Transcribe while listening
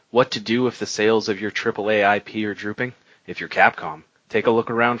What to do if the sales of your AAA IP are drooping? If you're Capcom, take a look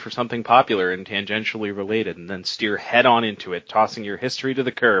around for something popular and tangentially related, and then steer head-on into it, tossing your history to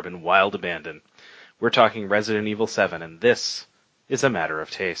the curb in wild abandon. We're talking Resident Evil 7, and this is a matter of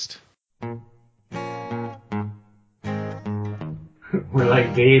taste. We're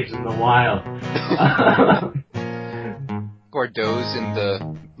like Daves in the wild. Bordeaux's in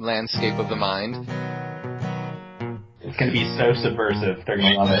the landscape of the mind. It's going to be so subversive. They're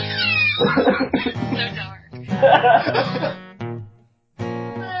going to love it. So dark.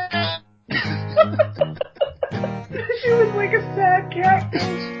 She was like a sad cat.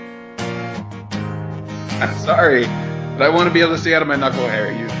 I'm sorry, but I want to be able to see out of my knuckle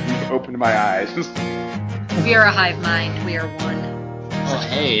hair. You've opened my eyes. We are a hive mind. We are one. Oh,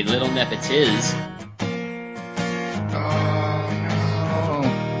 hey, little Nepetiz.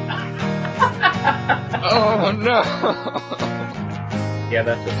 Oh no! Yeah,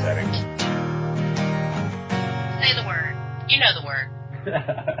 that's upsetting. Say the word. You know the word.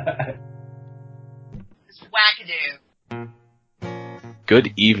 It's wackadoo.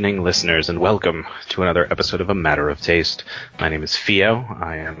 Good evening, listeners, and welcome to another episode of A Matter of Taste. My name is Theo.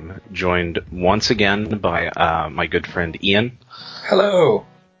 I am joined once again by my good friend Ian. Hello!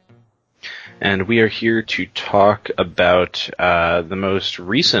 And we are here to talk about the most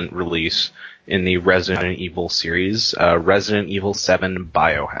recent release in the Resident Evil series, Resident Evil 7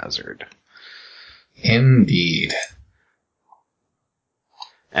 Biohazard. Indeed.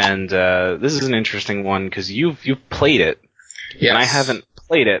 And this is an interesting one because you've played it. Yes. And I haven't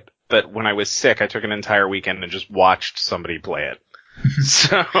played it, but when I was sick, I took an entire weekend and just watched somebody play it.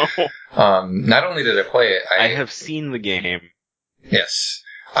 So not only did I play it, I have seen the game. Yes.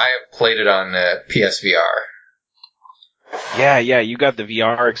 I have played it on PSVR. Yeah, you got the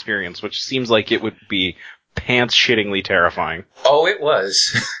VR experience, which seems like it would be pants-shittingly terrifying. Oh, it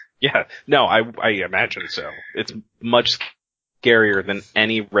was. Yeah, no, I imagine so. It's much scarier than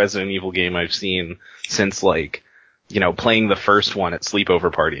any Resident Evil game I've seen since, like, playing the first one at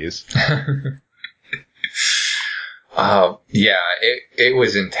sleepover parties. Yeah, it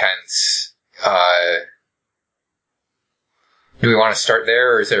was intense. Do we want to start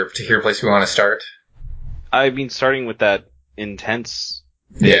there, or is there a particular place we want to start? I mean, starting with that intense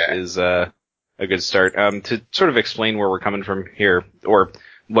bit is a good start. To sort of explain where we're coming from here, or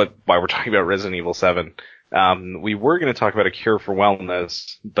why we're talking about Resident Evil 7, we were going to talk about A Cure for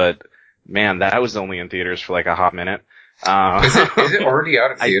Wellness, but man, that was only in theaters for like a hot minute. Is it already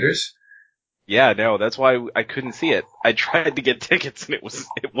out of theaters? Yeah, no, that's why I couldn't see it. I tried to get tickets and it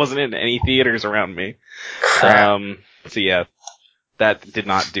wasn't in any theaters around me. Crap. So yeah, that did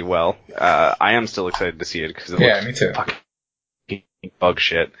not do well. I am still excited to see it because it looks me too. fucking bug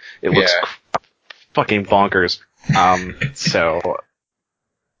shit. It looks fucking bonkers. So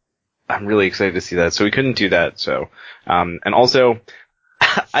I'm really excited to see that. So we couldn't do that. So, and also,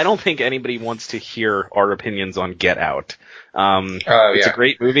 I don't think anybody wants to hear our opinions on Get Out. It's a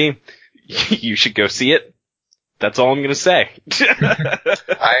great movie. You should go see it. That's all I'm going to say.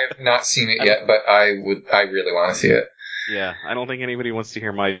 I have not seen it yet, but I really want to see it. Yeah, I don't think anybody wants to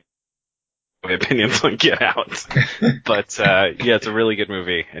hear my opinions on Get Out. But, yeah, it's a really good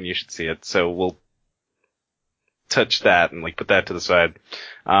movie, and you should see it. So we'll touch that and, put that to the side.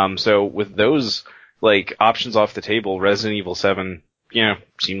 So with those, options off the table, Resident Evil 7,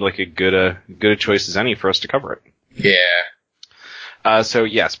 seemed like a good a choice as any for us to cover it. Yeah. So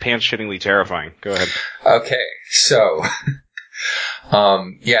yes, pants-shittingly terrifying. Go ahead. Okay, so,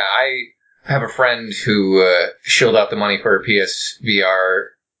 I have a friend who shilled out the money for a PSVR,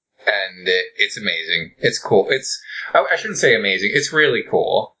 and it's amazing. It's cool. I shouldn't say amazing. It's really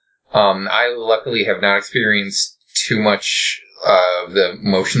cool. I luckily have not experienced too much of the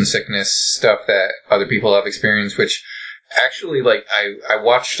motion sickness stuff that other people have experienced, which actually, I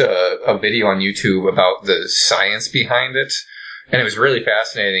watched a video on YouTube about the science behind it, and it was really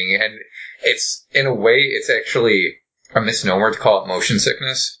fascinating. And it's, in a way, it's actually a misnomer to call it motion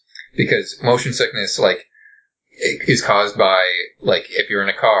sickness, because motion sickness, is caused by, if you're in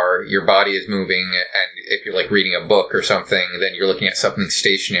a car, your body is moving, and if you're, reading a book or something, then you're looking at something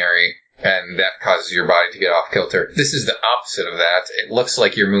stationary, and that causes your body to get off kilter. This is the opposite of that. It looks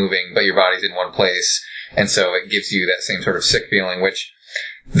like you're moving, but your body's in one place, and so it gives you that same sort of sick feeling, which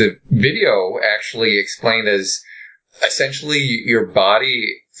the video actually explained as essentially your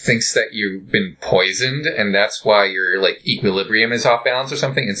body thinks that you've been poisoned, and that's why your equilibrium is off balance or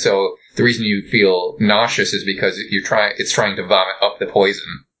something. And so the reason you feel nauseous is because it's trying to vomit up the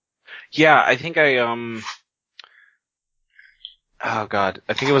poison. Yeah, I think oh god,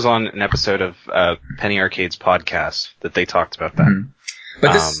 I think it was on an episode of Penny Arcade's podcast that they talked about that. Mm-hmm.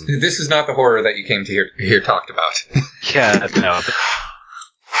 But this is not the horror that you came to hear talked about. Yeah, no,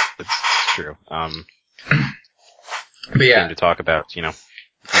 that's true. But yeah, came to talk about,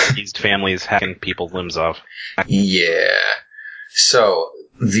 diseased families hacking people's limbs off. Yeah. So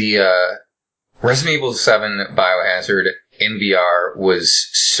the Resident Evil 7 Biohazard in VR was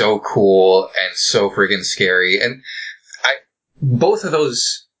so cool and so friggin' scary, and both of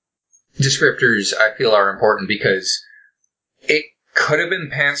those descriptors I feel are important because it could have been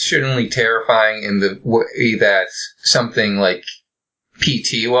passionately terrifying in the way that something like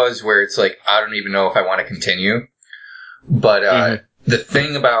PT was, where it's like, I don't even know if I want to continue. But the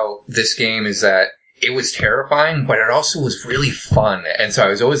thing about this game is that it was terrifying, but it also was really fun, and so I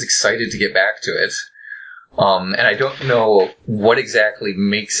was always excited to get back to it. And I don't know what exactly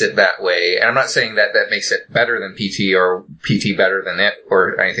makes it that way. And I'm not saying that makes it better than PT or PT better than it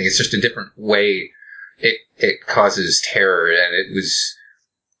or anything. It's just a different way it causes terror, and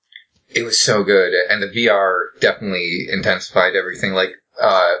it was so good. And the VR definitely intensified everything. Like,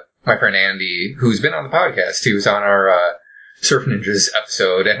 my friend Andy, who's been on the podcast, he was on our, Surf Ninjas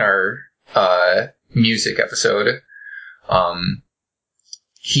episode and our, music episode.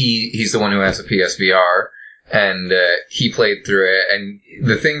 He's the one who has a PSVR, and he played through it. And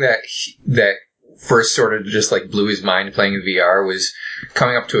the thing that first sort of just like blew his mind playing in VR was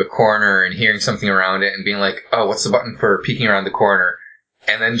coming up to a corner and hearing something around it and being like, "Oh, what's the button for peeking around the corner?"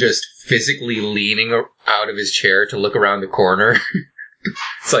 And then just physically leaning out of his chair to look around the corner.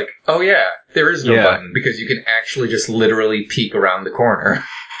 It's like, oh yeah, there is no button because you can actually just literally peek around the corner.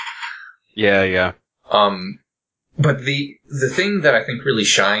 Yeah. But the thing that I think really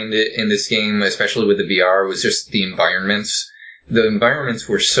shined in this game, especially with the VR, was just the environments. The environments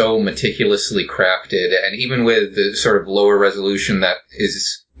were so meticulously crafted, and even with the sort of lower resolution that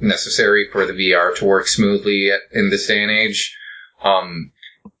is necessary for the VR to work smoothly in this day and age,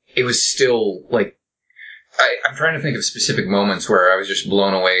 it was still, like, I'm trying to think of specific moments where I was just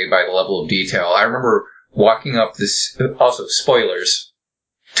blown away by the level of detail. I remember walking up this, also spoilers,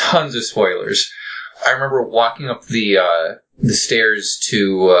 tons of spoilers. I remember walking up the stairs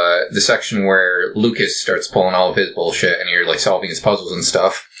to the section where Lucas starts pulling all of his bullshit and you're like solving his puzzles and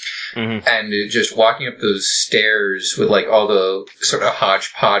stuff. Mm-hmm. And just walking up those stairs with like all the sort of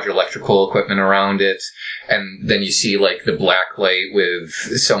hodgepodge electrical equipment around it, and then you see like the black light with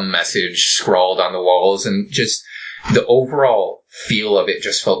some message scrawled on the walls, and just the overall feel of it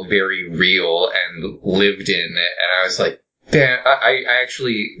just felt very real and lived in. And I was like, damn, I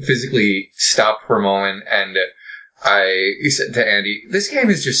actually physically stopped for a moment, and I said to Andy, this game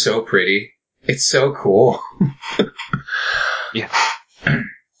is just so pretty. It's so cool. Yeah.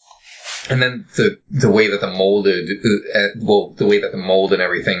 And then the way that the mold and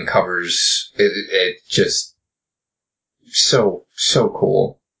everything covers it just so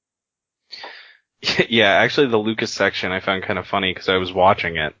cool. Yeah, actually the Lucas section I found kind of funny because I was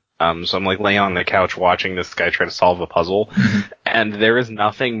watching it. So I'm like laying on the couch watching this guy try to solve a puzzle, and there is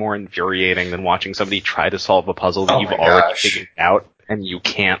nothing more infuriating than watching somebody try to solve a puzzle that you've already figured out and you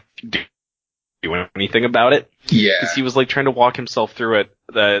can't do anything about it. Yeah. Because he was like trying to walk himself through it,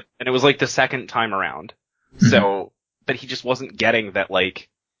 and it was like the second time around. So, but he just wasn't getting that, like,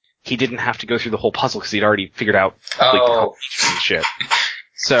 he didn't have to go through the whole puzzle because he'd already figured out like the combinations and shit.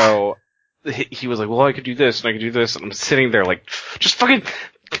 So he was like, well, I could do this and I could do this, and I'm sitting there like, just fucking,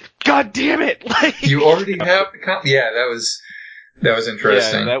 god damn it! Like, you already have the yeah, that was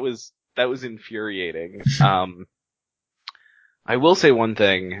interesting. Yeah, that was infuriating. I will say one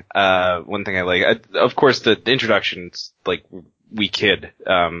thing I like. Of course, the introduction's like we kid,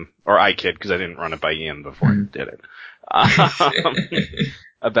 or I kid because I didn't run it by Ian before I did it.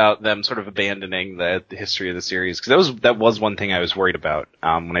 About them sort of abandoning the history of the series, because that was one thing I was worried about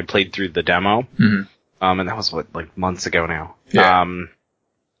when I played through the demo, and that was like months ago now. Yeah.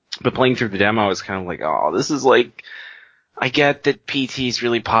 But playing through the demo, I was kind of like, oh, this is like, I get that PT is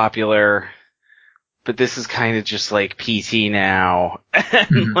really popular, but this is kind of just like PT now.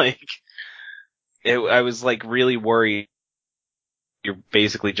 And like, I was like really worried. You're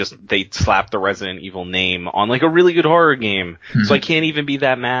basically just, they slapped the Resident Evil name on like a really good horror game. So I can't even be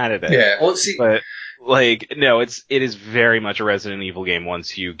that mad at it. Yeah, well, see. But like, no, it is very much a Resident Evil game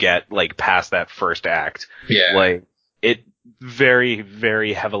once you get like past that first act. Yeah. Like, it very,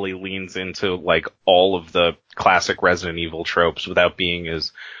 very heavily leans into like all of the classic Resident Evil tropes without being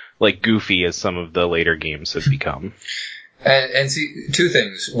as like goofy as some of the later games have become. And see, two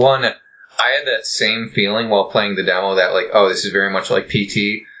things. One, I had that same feeling while playing the demo that like, oh, this is very much like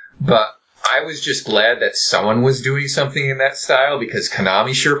PT, but I was just glad that someone was doing something in that style because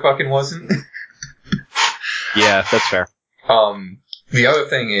Konami sure fucking wasn't. Yeah, that's fair. the other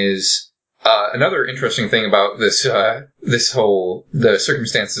thing is, another interesting thing about the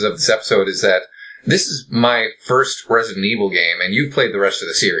circumstances of this episode is that this is my first Resident Evil game, and you've played the rest of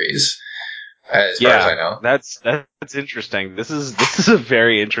the series, as far as I know. That's interesting. This is a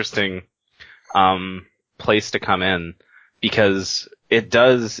very interesting place to come in, because it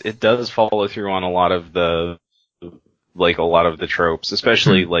does follow through on a lot of the tropes,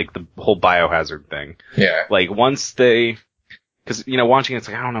 especially like the whole Biohazard thing. Yeah. Like once they, because watching it's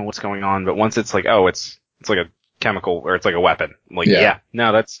like I don't know what's going on, but once it's like, oh, it's like a chemical, or it's like a weapon. I'm like,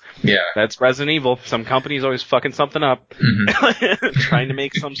 that's Resident Evil. Some company's always fucking something up, trying to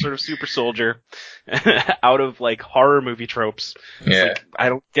make some sort of super soldier out of like horror movie tropes. It's like, I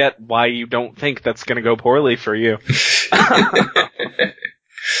don't get why you don't think that's gonna go poorly for you.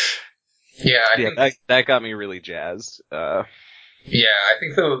 That got me really jazzed. I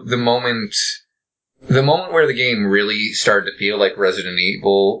think the moment where the game really started to feel like Resident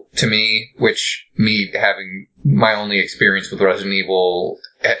Evil to me, which me having my only experience with Resident Evil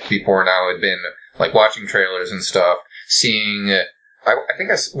before now had been like watching trailers and stuff, seeing, I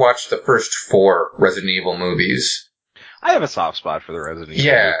think I watched the first 4 Resident Evil movies. I have a soft spot for the Resident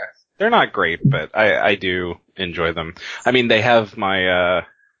Evil movies. They're not great, but I do enjoy them. I mean, they have my,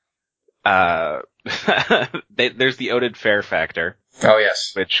 there's the Oded Fair factor. Oh,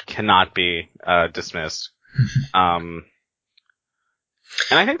 yes. Which cannot be dismissed. And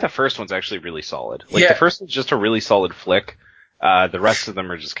I think the first one's actually really solid. Like, the first one's just a really solid flick. The rest of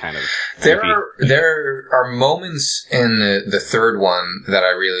them are just kind of There are moments in the third one that I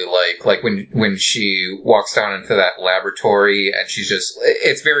really like when she walks down into that laboratory and she's just,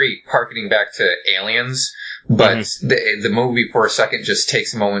 it's very harkening back to Aliens, but the movie for a second just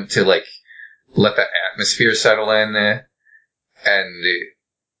takes a moment to like let the atmosphere settle in and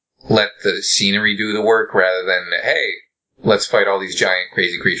let the scenery do the work rather than, hey, let's fight all these giant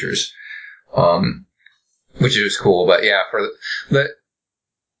crazy creatures. Which is cool, but yeah, for the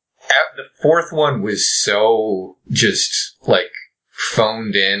fourth one was so just like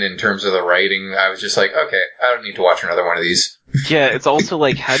phoned in terms of the writing. I was just like, okay, I don't need to watch another one of these. Yeah, it's also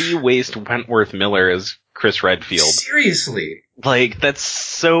like, how do you waste Wentworth Miller as Chris Redfield? Seriously. Like, that's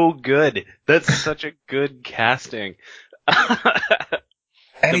so good. That's such a good casting. The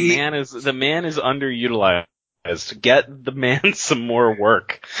man is underutilized. Get the man some more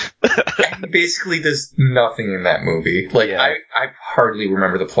work. He basically does nothing in that movie. Like, I hardly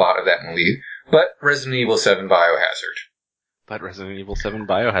remember the plot of that movie. But Resident Evil 7 Biohazard.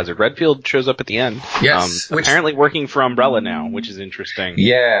 Redfield shows up at the end. Yes. Apparently working for Umbrella now, which is interesting.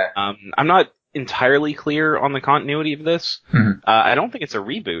 Yeah. I'm not entirely clear on the continuity of this. I don't think it's a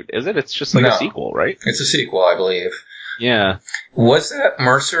reboot, is it? It's just like a sequel, right? It's a sequel, I believe. Yeah. Was that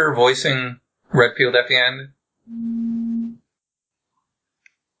Mercer voicing Redfield at the end?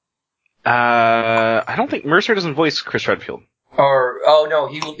 I don't think Mercer doesn't voice Chris Redfield. No,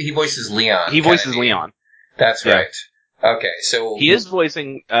 he voices Leon. He voices Leon. That's right. Okay, so he is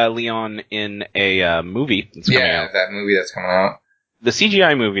voicing Leon in a movie that's coming out. Yeah, that movie that's coming out. The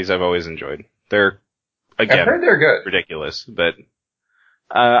CGI movies I've always enjoyed. They're, again, I've heard they're good. Ridiculous, but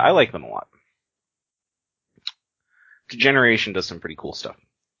I like them a lot. Generation does some pretty cool stuff.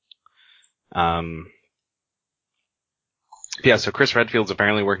 Yeah, so Chris Redfield's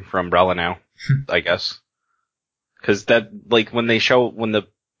apparently working for Umbrella now, I guess. Cause that, like, when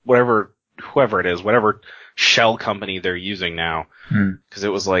whoever it is, whatever shell company they're using now, cause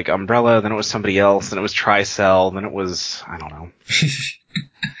it was like Umbrella, then it was somebody else, then it was Tricell, then it was, I don't know.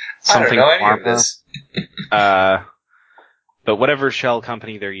 Something I don't know any of this. But whatever shell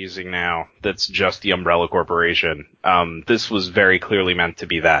company they're using now, that's just the Umbrella Corporation, this was very clearly meant to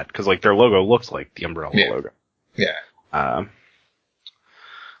be that, cause like their logo looks like the Umbrella logo. Yeah.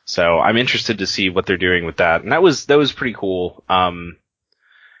 So I'm interested to see what they're doing with that. And that was pretty cool.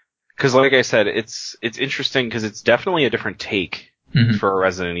 Cause like I said, it's interesting cause it's definitely a different take for a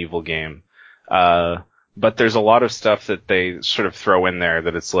Resident Evil game. But there's a lot of stuff that they sort of throw in there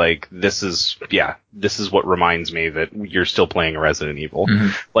that it's like, this is what reminds me that you're still playing a Resident Evil.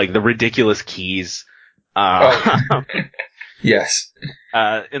 Like the ridiculous keys. Yes.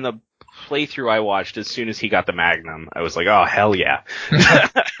 In the playthrough I watched, as soon as he got the Magnum, I was like, oh, hell yeah.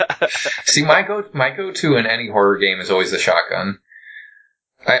 See, my go-to in any horror game is always the shotgun.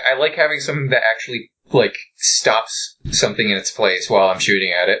 I like having something that actually, like, stops something in its place while I'm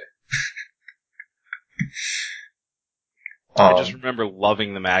shooting at it. I just remember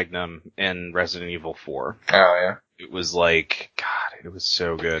loving the Magnum in Resident Evil 4. Oh, yeah. It was like, God, it was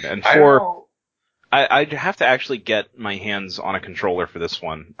so good. And I'd have to actually get my hands on a controller for this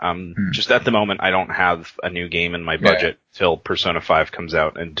one. Just at the moment, I don't have a new game in my budget till Persona 5 comes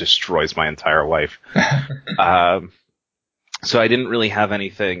out and destroys my entire life. So I didn't really have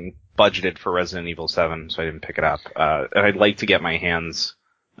anything budgeted for Resident Evil 7, so I didn't pick it up. And I'd like to get my hands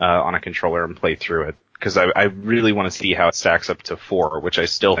on a controller and play through it, because I really want to see how it stacks up to 4, which I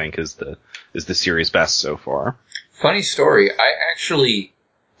still think is the series best so far. Funny story, I actually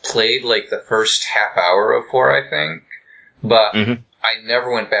played like the first half hour of 4, I think, but I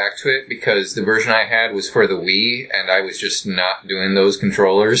never went back to it because the version I had was for the Wii, and I was just not doing those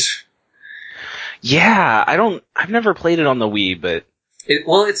controllers. Yeah, I've never played it on the Wii, but...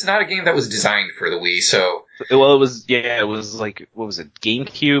 it's not a game that was designed for the Wii, so... Well, it was like, what was it,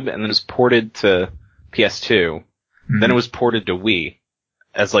 GameCube, and then it was ported to PS2, then it was ported to Wii,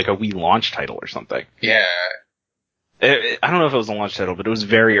 as like a Wii launch title or something. Yeah. I don't know if it was a launch title, but it was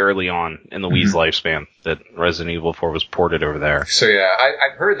very early on in the Wii's lifespan that Resident Evil 4 was ported over there. So yeah,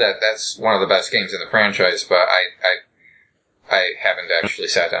 I've heard that that's one of the best games in the franchise, but I haven't actually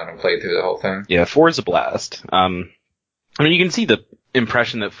sat down and played through the whole thing. Yeah, 4 is a blast. I mean, you can see the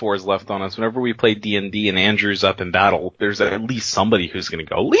impression that 4 has left on us. Whenever we play D&D and Andrew's up in battle, there's at least somebody who's going to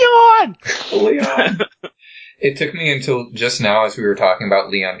go, Leon! Leon! It took me until just now, as we were talking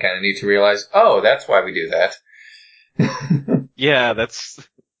about Leon Kennedy, to realize, oh, that's why we do that. Yeah, that's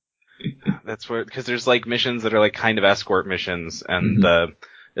where, because there's like missions that are like kind of escort missions, and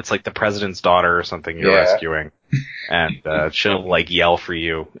it's like the president's daughter or something you're rescuing, and she'll like yell for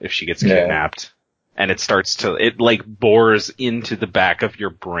you if she gets kidnapped, and it like bores into the back of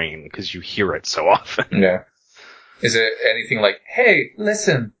your brain because you hear it so often. Yeah. Is it anything like, hey,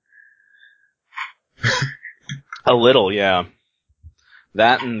 listen? A little, yeah.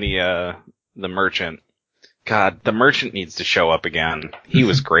 That and the merchant. God, the merchant needs to show up again. He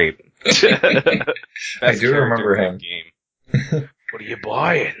was great. I do remember him. Game. What are you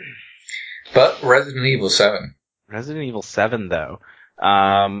buying? But Resident Evil 7. Resident Evil 7, though.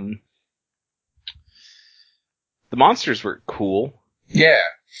 The monsters were cool. Yeah.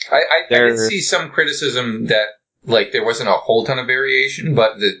 I did see some criticism that, like, there wasn't a whole ton of variation,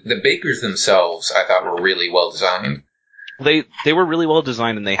 but the bakers themselves, I thought, were really well designed. They were really well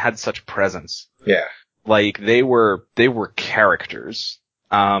designed, and they had such presence. Yeah. Like, they were characters.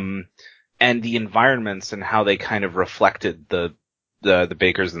 And the environments and how they kind of reflected the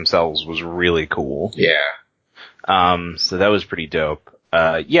bakers themselves was really cool. Yeah. So that was pretty dope.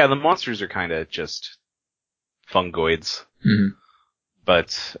 Yeah, the monsters are kind of just fungoids.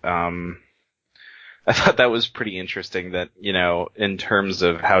 But, I thought that was pretty interesting that, you know, in terms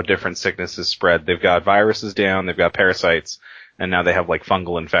of how different sicknesses spread, they've got viruses down, they've got parasites, and now they have like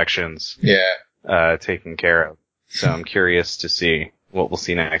fungal infections. Yeah. Taken care of. So I'm curious to see what we'll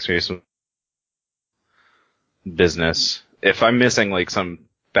see next. Maybe some business. If I'm missing like some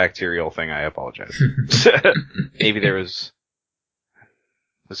bacterial thing, I apologize. Maybe there was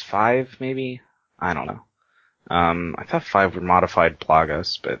 5, maybe? I don't know. I thought 5 were modified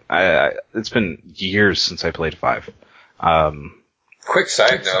plagas, but it's been years since I played 5. Quick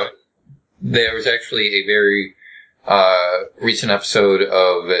side note, there was actually a very recent episode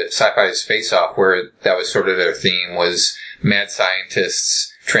of Sci-Fi's Face Off where that was sort of their theme, was mad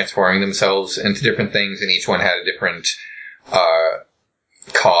scientists transforming themselves into different things, and each one had a different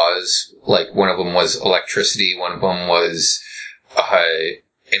cause. Like, one of them was electricity, one of them was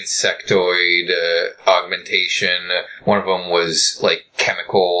insectoid augmentation, one of them was like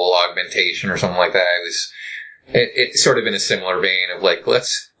chemical augmentation or something like that. It's sort of in a similar vein of like,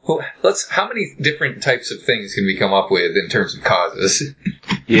 let's how many different types of things can we come up with in terms of causes?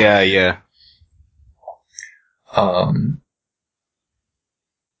 Yeah.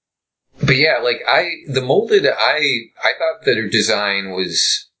 But yeah, like the molded, I thought that her design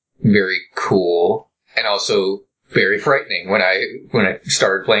was very cool and also very frightening when I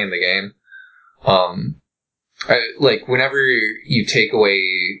started playing the game. Like, whenever you take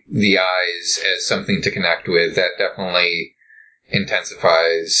away the eyes as something to connect with, that definitely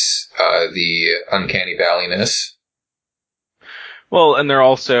intensifies the uncanny valleyness. Well, and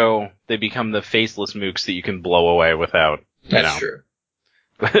they become the faceless mooks that you can blow away without, That's true.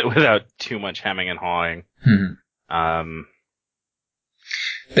 without too much hemming and hawing.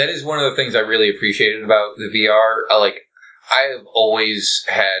 That is one of the things I really appreciated about the VR. I have always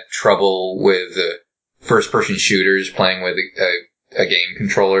had trouble with first-person shooters playing with a game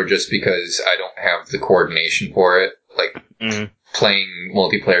controller just because I don't have the coordination for it. Like, playing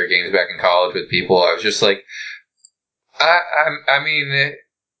multiplayer games back in college with people, I was just like, I mean,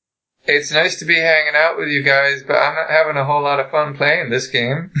 It's nice to be hanging out with you guys, but I'm not having a whole lot of fun playing this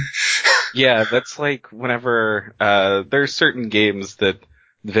game. Yeah, that's like whenever there's certain games that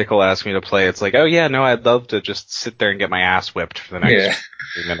Vic will ask me to play. It's like, oh yeah, no, I'd love to just sit there and get my ass whipped for the next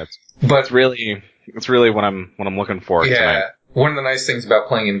 3 minutes. But it's really what I'm looking for tonight. One of the nice things about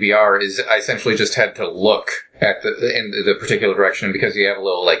playing in VR is I essentially just had to look at in the particular direction, because you have a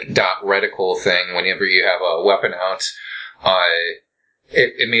little like dot reticle thing whenever you have a weapon out.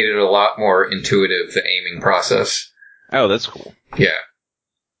 It made it a lot more intuitive, the aiming process. Oh, that's cool. Yeah.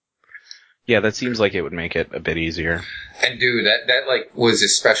 Yeah, that seems like it would make it a bit easier. And dude, that like was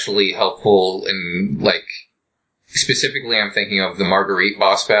especially helpful in like, specifically I'm thinking of the Marguerite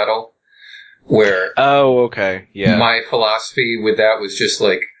boss battle, where oh, okay, yeah. My philosophy with that was just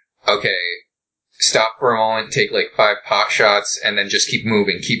like, okay, stop for a moment, take like 5 pot shots, and then just keep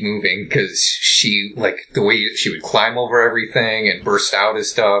moving, because she, like, the way she would climb over everything and burst out of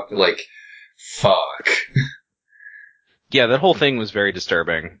stuff, like, fuck. Yeah, that whole thing was very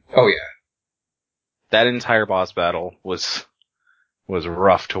disturbing. Oh yeah. That entire boss battle was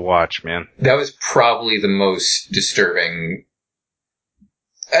rough to watch, man. That was probably the most disturbing.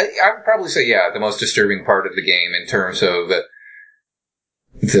 I would probably say, the most disturbing part of the game in terms of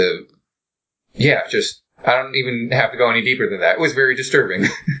just, I don't even have to go any deeper than that. It was very disturbing.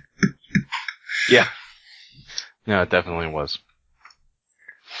 Yeah. No, it definitely was.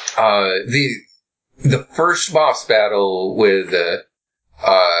 The first boss battle with,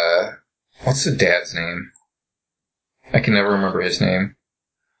 what's the dad's name? I can never remember his name.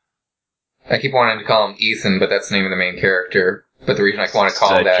 I keep wanting to call him Ethan, but that's the name of the main character. But the reason I want to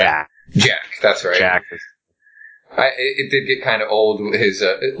call him that... Jack, that's right. Jack. It did get kind of old. His,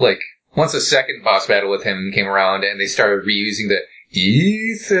 once the second boss battle with him came around and they started reusing the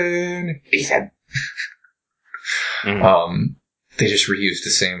Ethan. Mm-hmm. They just reused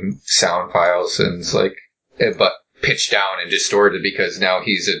the same sound files, and it's like, but pitched down and distorted because now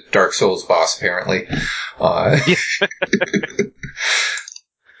he's a Dark Souls boss, apparently. I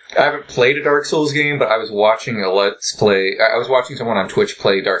haven't played a Dark Souls game, but I was watching a Let's Play. I was watching someone on Twitch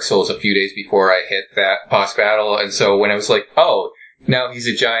play Dark Souls a few days before I hit that boss battle, and so when I was like, oh, now he's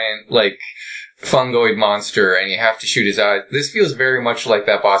a giant, like, fungoid monster, and you have to shoot his eyes. This feels very much like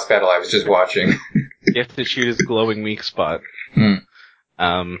that boss battle I was just watching. You have to shoot his glowing weak spot. Hmm.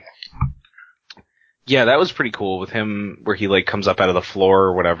 Yeah, that was pretty cool with him, where he, like, comes up out of the floor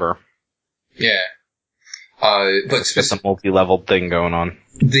or whatever. Yeah. But It's a multi-leveled thing going on.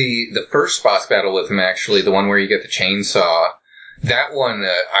 The first boss battle with him, actually, the one where you get the chainsaw, that one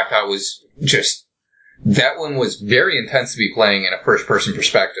I thought was just... That one was very intense to be playing in a first-person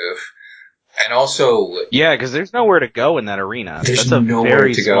perspective. And also... Yeah, because there's nowhere to go in that arena. There's That's a nowhere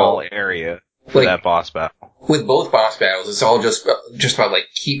very to small go. area for that boss battle. With both boss battles, it's all just about, like,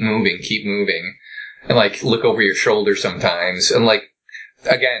 keep moving. And, like, look over your shoulder sometimes. And, like,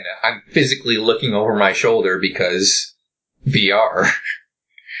 again, I'm physically looking over my shoulder because VR.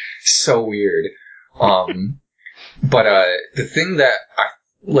 So weird. But the thing that I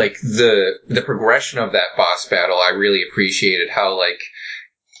like, the progression of that boss battle, I really appreciated how, like,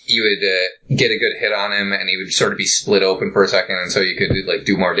 you would get a good hit on him and he would sort of be split open for a second, and so you could, like,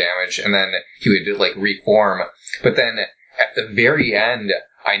 do more damage, and then he would, like, reform. But then at the very end,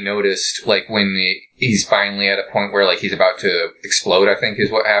 I noticed, like, when he's finally at a point where, like, he's about to explode, I think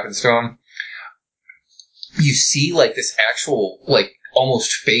is what happens to him. You see, like, this actual, like,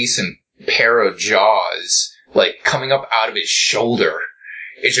 almost face and pair of jaws, like, coming up out of his shoulder.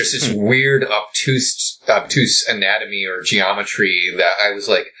 It's just this weird, obtuse anatomy or geometry that I was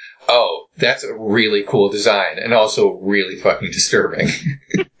like, oh, that's a really cool design, and also really fucking disturbing.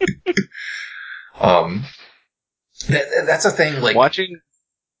 That's a thing, like... Watching...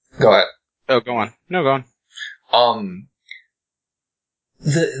 Go ahead. Oh, go on. No, go on.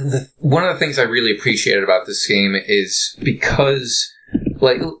 The one of the things I really appreciated about this game is because,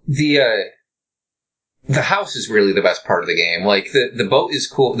 like, the house is really the best part of the game. Like, the boat is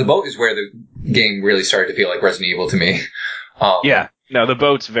cool. The boat is where the game really started to feel like Resident Evil to me. Yeah. No, the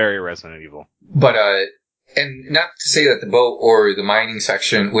boat's very Resident Evil. But, and not to say that the boat or the mining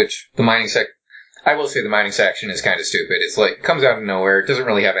section, I will say the mining section is kind of stupid. It's like, comes out of nowhere. It doesn't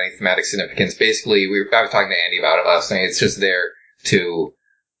really have any thematic significance. Basically, I was talking to Andy about it last night. It's just there to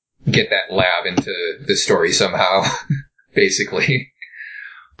get that lab into the story somehow, basically.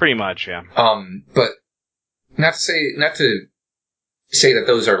 Pretty much, yeah. But not to say that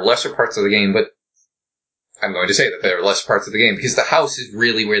those are lesser parts of the game, but I'm going to say that they're lesser parts of the game, because the house is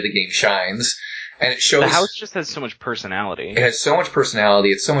really where the game shines. And it shows... The house just has so much personality. It has so much personality.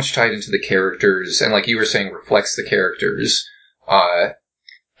 It's so much tied into the characters. And like you were saying, reflects the characters.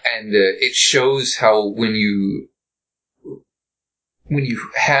 And And it shows how when you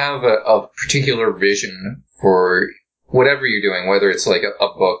have a particular vision for whatever you're doing, whether it's like a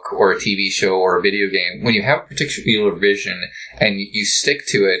book or a TV show or a video game, when you have a particular vision and you stick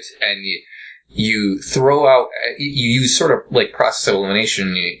to it and you throw out, you use sort of like process of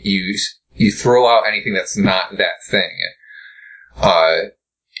elimination, you throw out anything that's not that thing.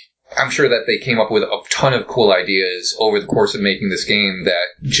 I'm sure that they came up with a ton of cool ideas over the course of making this game that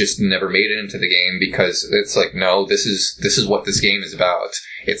just never made it into the game, because it's like, no, this is what this game is about.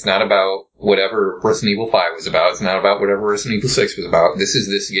 It's not about whatever Resident Evil 5 was about. It's not about whatever Resident Evil 6 was about. This is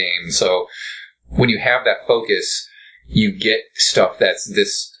this game. So when you have that focus, you get stuff that's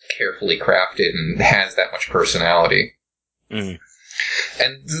this carefully crafted and has that much personality. Mm.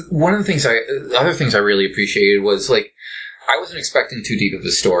 And one of the other things I really appreciated was, like, I wasn't expecting too deep of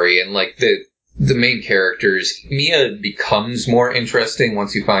the story, and like the main characters, Mia becomes more interesting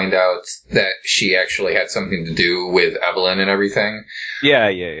once you find out that she actually had something to do with Evelyn and everything. Yeah.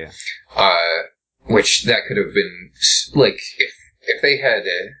 Which that could have been, like, if they had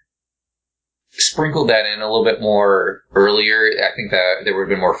sprinkled that in a little bit more earlier, I think that there would have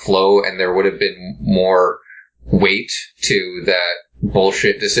been more flow and there would have been more weight to that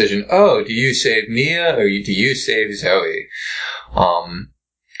bullshit decision. Oh, do you save Mia or do you save Zoe?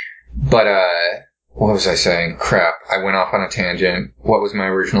 But what was I saying? Crap, I went off on a tangent. What was my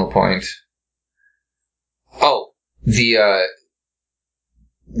original point? Oh, the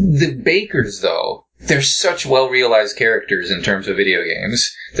Bakers, though, they're such well-realized characters in terms of video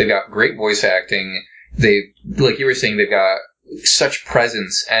games. They've got great voice acting. Like you were saying, they've got such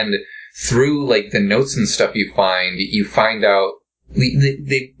presence, and through, like, the notes and stuff you find out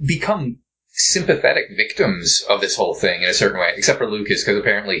they become sympathetic victims of this whole thing in a certain way, except for Lucas, because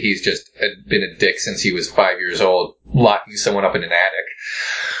apparently he's just been a dick since he was 5 years old, locking someone up in an attic.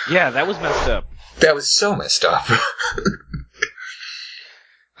 Yeah, that was messed up. That was so messed up.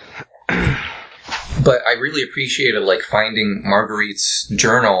 But I really appreciated, like, finding Marguerite's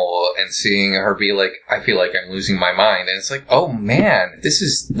journal and seeing her be like, I feel like I'm losing my mind. And it's like, oh man, this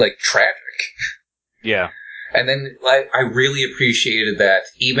is, like, tragic. Yeah. And then, like, I really appreciated that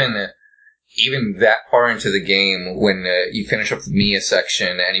even that far into the game, when you finish up the Mia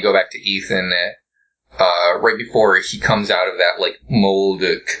section and you go back to Ethan, right before he comes out of that, like, mold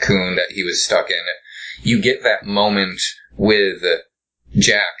cocoon that he was stuck in, you get that moment with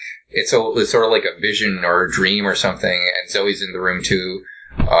Jack. It's sort of like a vision or a dream or something, and Zoe's in the room too,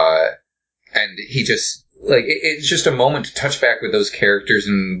 and he just, like, it's just a moment to touch back with those characters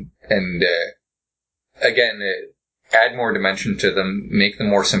and again, add more dimension to them, make them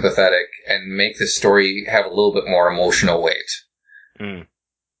more sympathetic, and make the story have a little bit more emotional weight. Mm.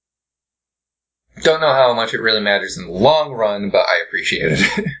 Don't know how much it really matters in the long run, but I appreciated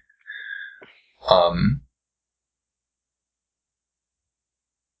it.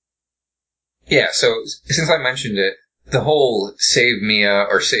 Yeah, so since I mentioned it, the whole save Mia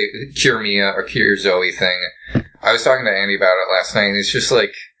or cure Mia or cure Zoe thing, I was talking to Andy about it last night, and it's just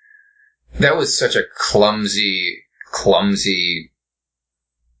like, that was such a clumsy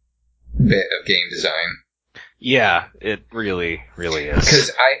bit of game design. Yeah, it really, really is. Because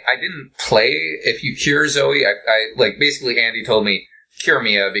I didn't play if you cure Zoe. I like, basically Andy told me, cure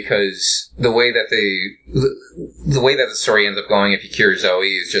Mia, because the way that the story ends up going if you cure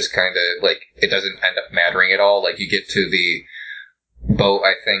Zoe is just kind of like, it doesn't end up mattering at all. Like, you get to the boat,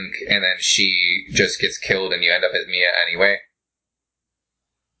 I think, and then she just gets killed and you end up as Mia anyway.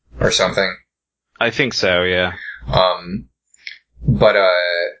 Or something. I think so, yeah. But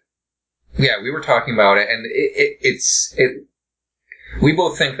yeah, we were talking about it, and we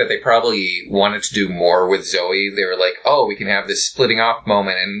both think that they probably wanted to do more with Zoe. They were like, oh, we can have this splitting off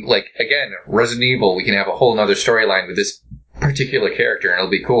moment, and, like, again, Resident Evil, we can have a whole nother storyline with this particular character, and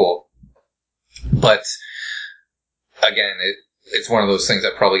it'll be cool. But, again, it's one of those things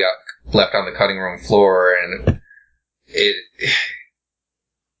that probably got left on the cutting room floor, and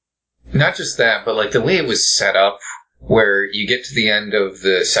not just that, but, like, the way it was set up, where you get to the end of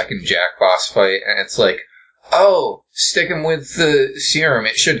the second Jack boss fight, and it's like, oh, stick him with the serum,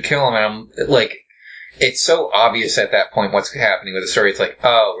 it should kill him, and I'm like, it's so obvious at that point what's happening with the story. It's like,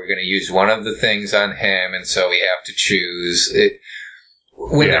 oh, we're going to use one of the things on him, and so we have to choose. There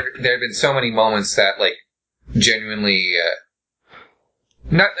have been so many moments that, like, genuinely,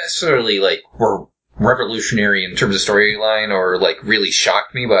 not necessarily, like, were revolutionary in terms of storyline or, like, really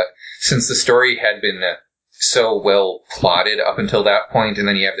shocked me, but since the story had been so well plotted up until that point, and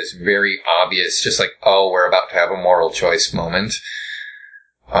then you have this very obvious, just like, oh, we're about to have a moral choice moment.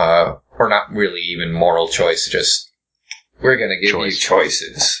 Or not really even moral choice, just we're gonna give you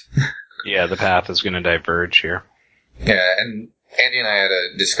choices. Yeah, the path is gonna diverge here. Yeah, and Andy and I had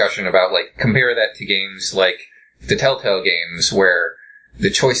a discussion about, like, compare that to games like the Telltale games, where the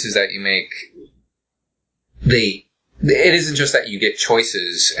choices that you make, it isn't just that you get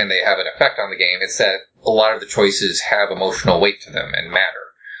choices and they have an effect on the game, it's that a lot of the choices have emotional weight to them and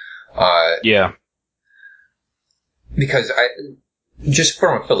matter. Yeah. Because just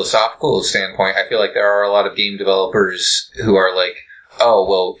from a philosophical standpoint, I feel like there are a lot of game developers who are like, oh,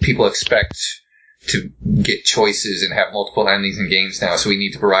 well, people expect to get choices and have multiple endings in games now, so we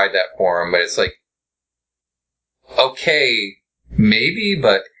need to provide that for them. But it's like, okay, maybe,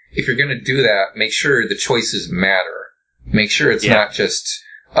 but if you're going to do that, make sure the choices matter. Make sure it's not just,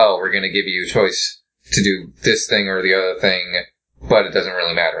 oh, we're going to give you a choice to do this thing or the other thing, but it doesn't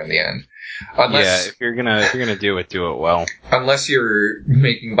really matter in the end. If you're gonna do it well. Unless you're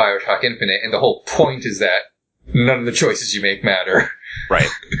making Bioshock Infinite, and the whole point is that none of the choices you make matter. Right.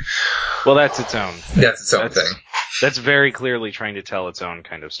 Well, that's its own. That's its own thing. That's very clearly trying to tell its own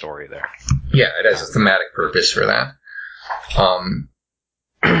kind of story there. Yeah, it has a thematic purpose for that.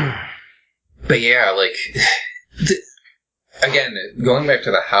 But yeah, like, again, going back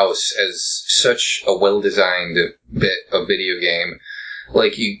to the house as such a well-designed bit of video game,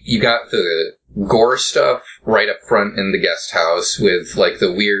 like, you got the gore stuff right up front in the guest house with, like,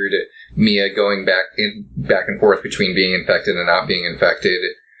 the weird Mia going back and forth between being infected and not being infected.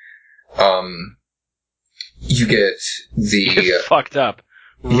 You get the... fucked up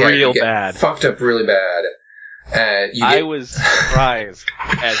real bad. Fucked up really bad. I was surprised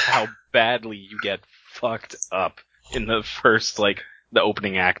at how badly you get fucked up in the first, like, the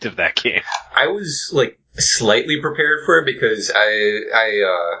opening act of that game. I was, like, slightly prepared for it because I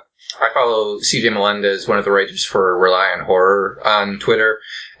follow CJ Melendez, one of the writers for Rely on Horror on Twitter,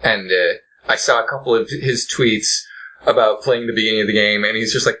 and I saw a couple of his tweets about playing the beginning of the game, and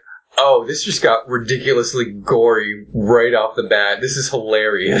he's just like, oh, this just got ridiculously gory right off the bat. This is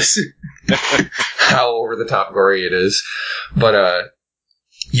hilarious. How over the top gory it is. But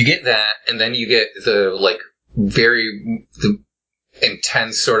you get that, and then you get the, like, the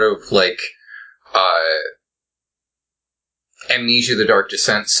intense sort of, like, Amnesia the Dark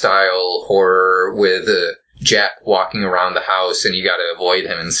Descent style horror with Jack walking around the house and you gotta avoid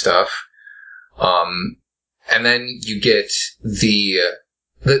him and stuff. And then you get the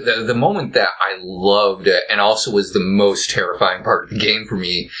moment that I loved and also was the most terrifying part of the game for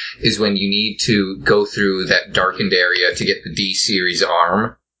me is when you need to go through that darkened area to get the D-Series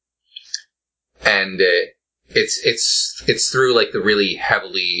arm. And it's through, like, the really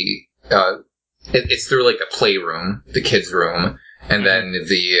heavily... It's through, like, the playroom, the kids' room, and then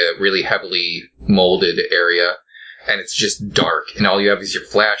the really heavily molded area, and it's just dark, and all you have is your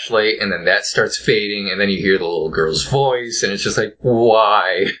flashlight, and then that starts fading, and then you hear the little girl's voice, and it's just like,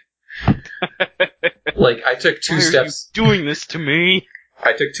 why? Like, I took two steps... Why are you doing this to me?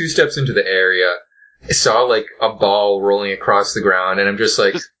 I took 2 steps into the area, I saw, like, a ball rolling across the ground, and I'm just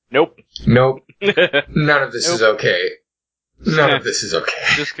like... Nope. None of this is okay. None of this is okay.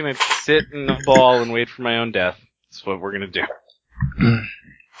 Just gonna sit in the ball and wait for my own death. That's what we're gonna do.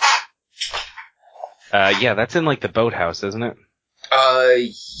 Yeah, that's in, like, the boathouse, isn't it?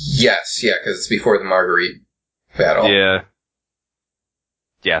 Yes, yeah, because it's before the Marguerite battle. Yeah.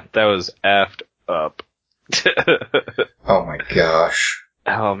 Yeah, that was effed up. Oh my gosh.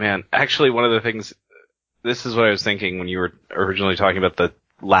 Oh man. Actually, one of the things, this is what I was thinking when you were originally talking about the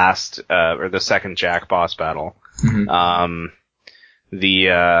last, or the second Jack boss battle. Mm-hmm.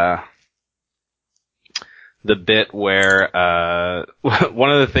 The bit where,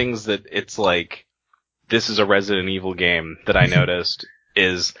 one of the things that it's like, this is a Resident Evil game that I noticed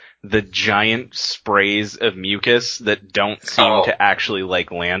is the giant sprays of mucus that don't seem to actually,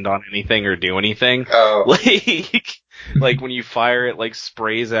 like, land on anything or do anything. Like when you fire it, like,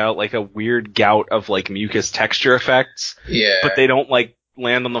 sprays out, like, a weird gout of, like, mucus texture effects. Yeah. But they don't, like,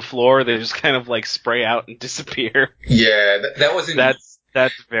 land on the floor, they just kind of, like, spray out and disappear. Yeah, that wasn't...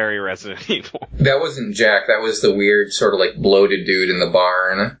 That's very Resident Evil. That wasn't Jack, that was the weird sort of, like, bloated dude in the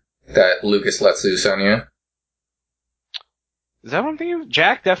barn that Lucas lets loose on you. Is that what I'm thinking of?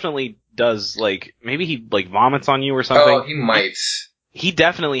 Jack definitely does, like, maybe he, like, vomits on you or something. Oh, he might. He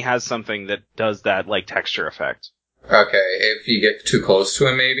definitely has something that does that, like, texture effect. Okay, if you get too close to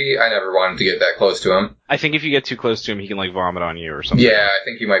him, maybe? I never wanted to get that close to him. I think if you get too close to him, he can, like, vomit on you or something. Yeah, I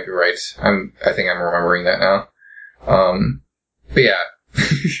think you might be right. I think I'm remembering that now. But yeah.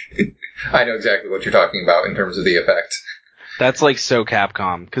 I know exactly what you're talking about in terms of the effect. That's, like, so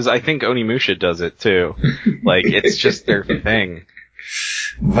Capcom, because I think Onimusha does it, too. Like, it's just their thing.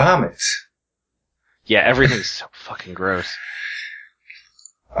 Vomit. Yeah, everything's so fucking gross.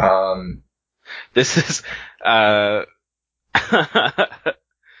 This is,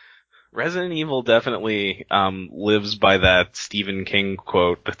 Resident Evil definitely, lives by that Stephen King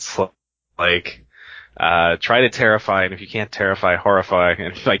quote that's like, try to terrify, and if you can't terrify, horrify,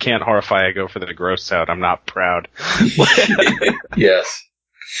 and if I can't horrify, I go for the gross out. I'm not proud. Yes.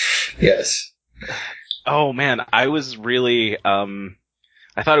 Yes. Oh man, I was really,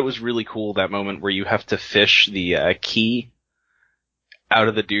 I thought it was really cool, that moment where you have to fish the, key out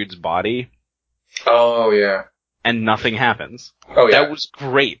of the dude's body. Oh, yeah. And nothing happens. Oh, yeah. That was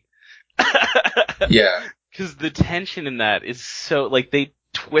great. Yeah. Because the tension in that is so, like, they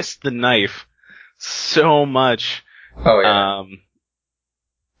twist the knife so much. Oh, yeah.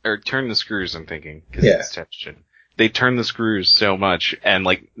 Or turn the screws, I'm thinking, because Yeah. it's tension. They turn the screws so much, and,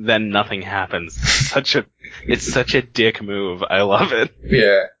 like, then nothing happens. It's such a dick move. I love it.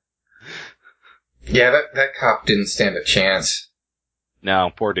 Yeah. Yeah, that cop didn't stand a chance.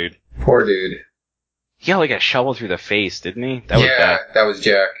 No, poor dude. Poor dude. He got, like, a shovel through the face, didn't he? That was bad. That was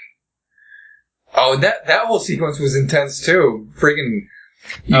Jack. Oh, that whole sequence was intense, too. Friggin'...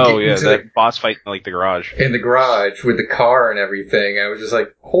 that boss fight in, like, the garage. In the garage with the car and everything. I was just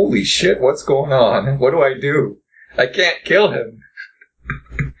like, holy shit, what's going on? What do I do? I can't kill him.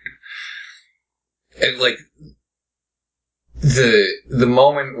 And, like, the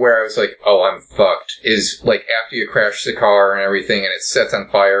moment where I was like, oh, I'm fucked, is, like, after you crash the car and everything and it sets on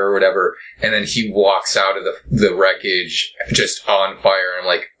fire or whatever, and then he walks out of the wreckage just on fire, and I'm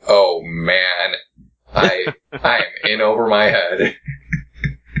like, oh, man, I am in over my head.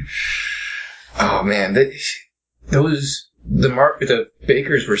 Oh, man, the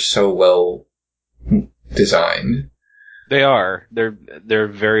Bakers were so well designed. They are. They're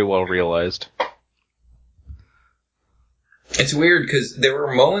very well realized. It's weird because there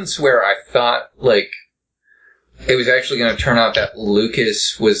were moments where I thought, like, it was actually going to turn out that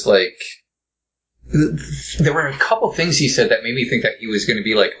Lucas was, like... There were a couple things he said that made me think that he was going to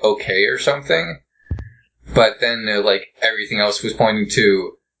be, like, okay or something. But then, like, everything else was pointing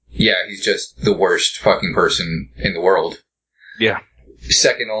to, yeah, he's just the worst fucking person in the world. Yeah.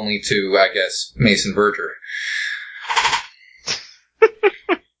 Second only to, I guess, Mason Verger.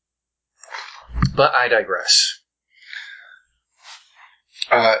 But I digress.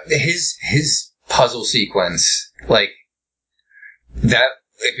 His puzzle sequence, like, that,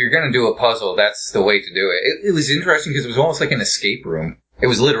 if you're gonna do a puzzle, that's the way to do it. It was interesting because it was almost like an escape room. It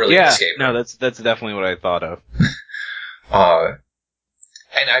was literally an escape room. No, that's definitely what I thought of.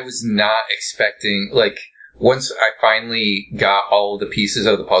 And I was not expecting, like, once I finally got all the pieces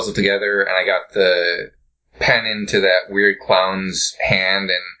of the puzzle together and I got the pen into that weird clown's hand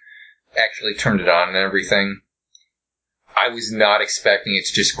and actually turned it on and everything, I was not expecting it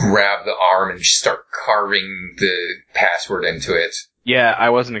to just grab the arm and start carving the password into it. Yeah, I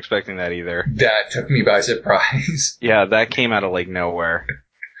wasn't expecting that either. That took me by surprise. Yeah, that came out of, like, nowhere.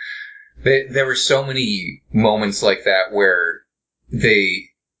 There were so many moments like that where they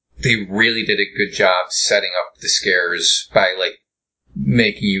really did a good job setting up the scares by, like,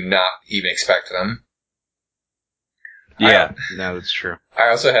 making you not even expect them. Yeah, no, that's true. I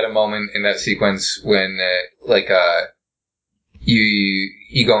also had a moment in that sequence when,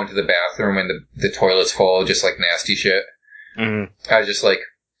 you go into the bathroom and the toilet's full of just, like, nasty shit. Mm-hmm. I was just like,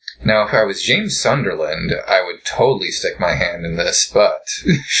 now if I was James Sunderland, I would totally stick my hand in this, but...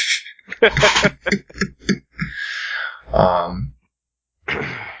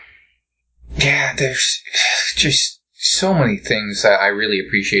 Yeah, there's just so many things that I really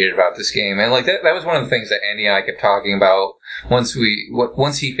appreciated about this game. And, like, that was one of the things that Andy and I kept talking about once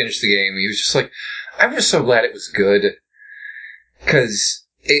he finished the game. He was just like, I'm just so glad it was good. Because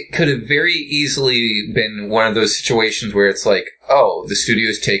it could have very easily been one of those situations where it's like, oh, the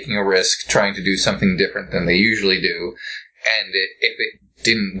studio's taking a risk trying to do something different than they usually do. And if it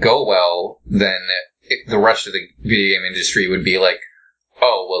didn't go well, then the rest of the video game industry would be like,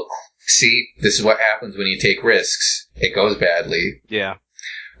 oh, well, see, this is what happens when you take risks. It goes badly. Yeah.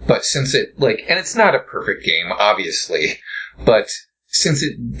 But since it, like, and it's not a perfect game, obviously, but since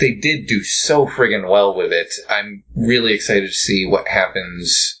they did do so friggin' well with it, I'm really excited to see what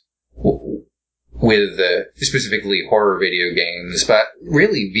happens with specifically horror video games, but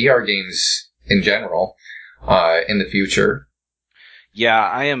really VR games in general, in the future. Yeah,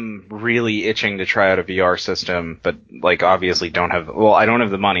 I am really itching to try out a VR system, but, like, obviously I don't have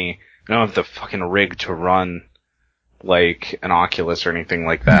the money. I don't have the fucking rig to run, like, an Oculus or anything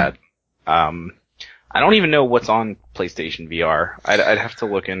like that. I don't even know what's on PlayStation VR. I'd have to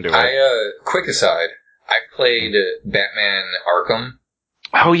look into it. Quick aside, I played Batman Arkham.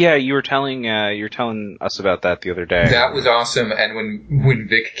 Oh yeah, you were telling us about that the other day. That was awesome, and when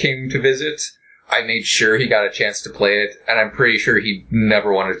Vic came to visit, I made sure he got a chance to play it, and I'm pretty sure he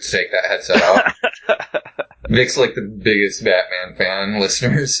never wanted to take that headset off. Vic's like the biggest Batman fan,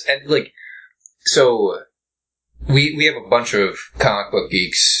 listeners. And like, so we have a bunch of comic book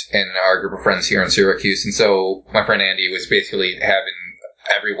geeks in our group of friends here in Syracuse, and so my friend Andy was basically having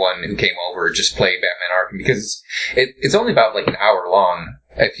everyone who came over just play Batman Arkham, because it's only about like an hour long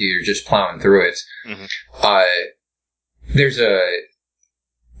if you're just plowing through it. Mm-hmm.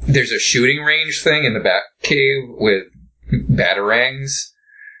 There's a shooting range thing in the Batcave with batarangs,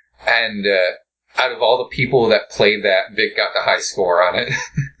 and out of all the people that played that, Vic got the high score on it.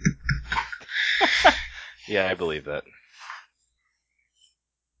 Yeah, I believe that.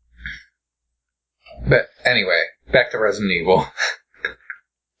 But anyway, back to Resident Evil.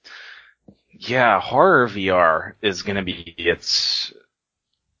 Yeah, horror VR is going to be its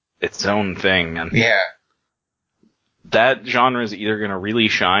own thing. And yeah. That genre is either going to really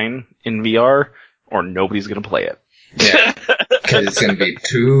shine in VR or nobody's going to play it. Yeah. Because it's going to be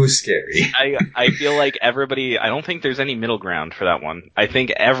too scary. I feel like everybody, I don't think there's any middle ground for that one. I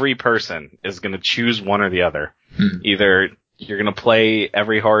think every person is going to choose one or the other. Mm-hmm. Either you're going to play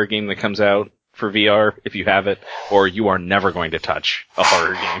every horror game that comes out for VR, if you have it, or you are never going to touch a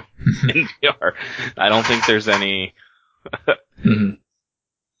horror game in VR. I don't think there's any, mm-hmm.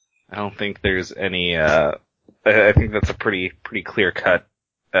 I don't think there's any, I think that's a pretty clear cut,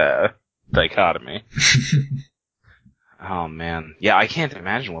 dichotomy. Oh man. Yeah, I can't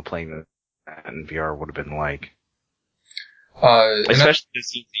imagine what playing that in VR would have been like. Especially the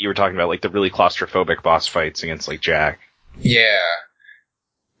scenes that you were talking about, like the really claustrophobic boss fights against like Jack. Yeah.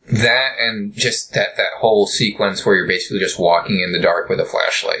 That and just that whole sequence where you're basically just walking in the dark with a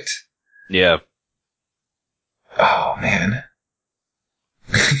flashlight. Yeah. Oh man.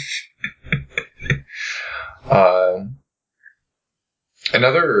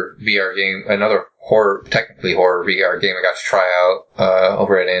 Another VR game, another technically horror VR game I got to try out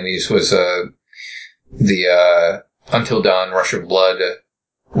over at Andy's was the Until Dawn Rush of Blood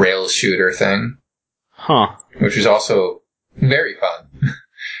rails shooter thing. Huh. Which was also very fun.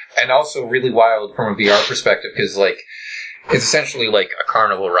 And also really wild from a VR perspective, because like it's essentially like a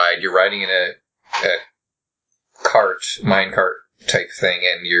carnival ride. You're riding in a minecart type thing,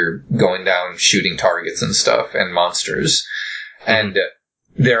 and you're going down shooting targets and stuff and monsters. Mm-hmm. And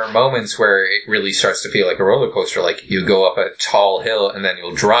there are moments where it really starts to feel like a roller coaster. Like you go up a tall hill and then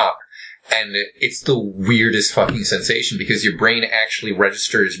you'll drop, and it's the weirdest fucking sensation because your brain actually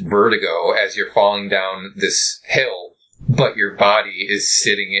registers vertigo as you're falling down this hill, but your body is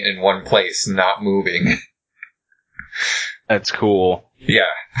sitting in one place, not moving. That's cool.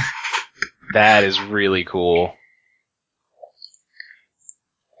 Yeah. That is really cool.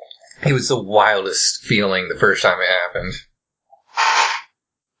 It was the wildest feeling the first time it happened.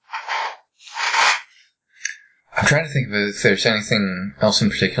 I'm trying to think if there's anything else in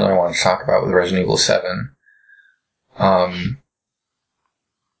particular I want to talk about with Resident Evil 7.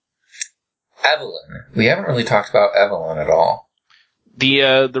 Evelyn. We haven't really talked about Evelyn at all.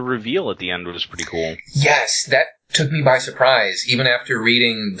 The reveal at the end was pretty cool. Yes, that took me by surprise. Even after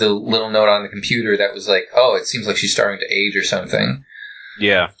reading the little note on the computer that was like, oh, it seems like she's starting to age or something.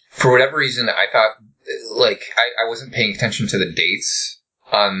 Yeah. For whatever reason, I thought, like, I wasn't paying attention to the dates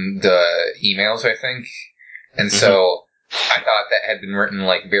on the emails, I think. And so I thought that had been written,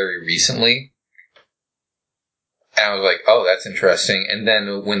 like, very recently. And I was like, oh, that's interesting. And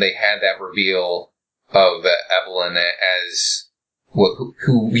then when they had that reveal of Evelyn as who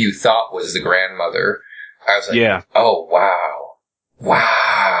you thought was the grandmother, I was like, yeah. Oh, wow.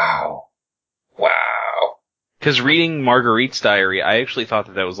 Wow. Wow. Because reading Marguerite's diary, I actually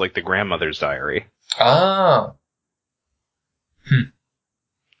thought that was like the grandmother's diary. Oh.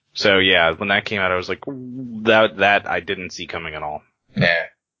 So yeah, when that came out, I was like, that I didn't see coming at all. Yeah.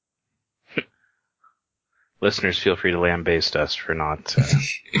 Listeners, feel free to lambaste us for not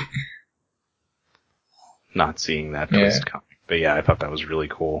seeing that twist coming. But yeah, I thought that was really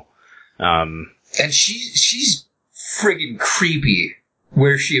cool. And she's friggin' creepy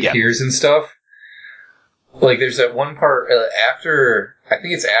where she appears and stuff. Like, there's that one part I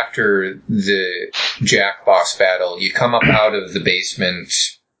think it's after the Jack boss battle, you come up out of the basement,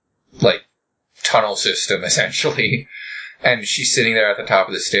 like, tunnel system, essentially, and she's sitting there at the top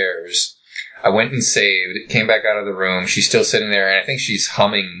of the stairs. I went and saved, came back out of the room, she's still sitting there, and I think she's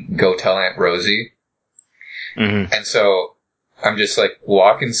humming Go Tell Aunt Rosie. Mm-hmm. And so, I'm just, like,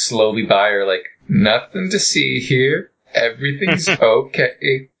 walking slowly by her, like, nothing to see here, everything's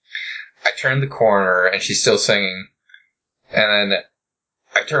okay. I turned the corner, and she's still singing, and then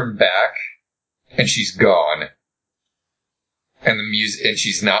I turn back, and she's gone. And the music, and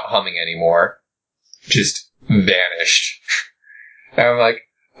she's not humming anymore. Just vanished. And I'm like,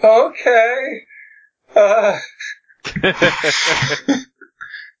 okay.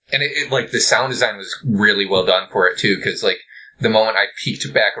 And it like, the sound design was really well done for it, too, because, like, the moment I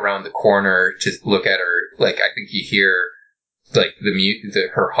peeked back around the corner to look at her, like, I think you hear, like,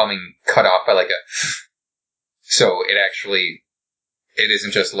 her humming cut off by, like, so it actually, it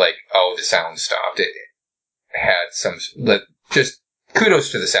isn't just like, oh, the sound stopped. It had some, just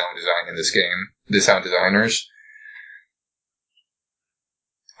kudos to the sound design in this game, the sound designers.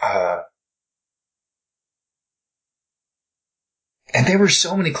 And there were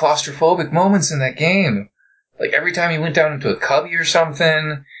so many claustrophobic moments in that game. Like, every time you went down into a cubby or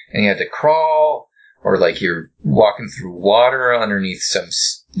something, and you had to crawl, or like you're walking through water underneath some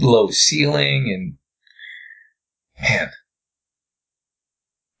low ceiling, and man.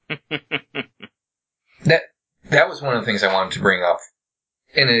 That was one of the things I wanted to bring up.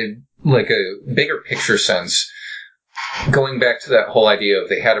 In a bigger picture sense, going back to that whole idea of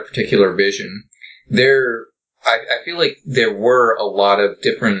they had a particular vision, I feel like there were a lot of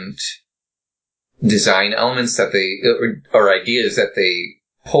different design elements that or ideas that they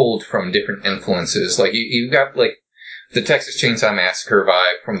pulled from different influences. Like, you got, like, the Texas Chainsaw Massacre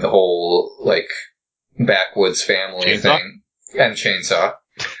vibe from the whole, like, backwoods family thing. And Chainsaw.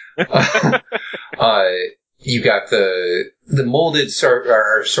 You got the molded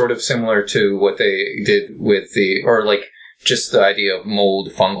are sort of similar to what they did with or like, just the idea of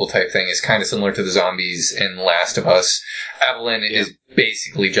mold fungal type thing is kind of similar to the zombies in Last of Us. Evelyn is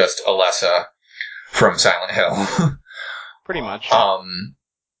basically just Alessa from Silent Hill. Pretty much.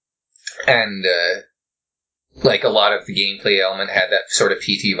 And like, a lot of the gameplay element had that sort of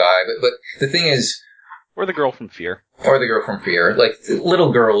PT vibe. But the thing is, or the girl from Fear. Like,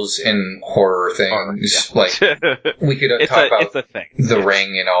 little girls in horror things. Like, we could talk about it's a thing. The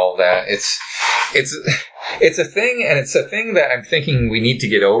Ring and all that. It's a thing, and it's a thing that I'm thinking we need to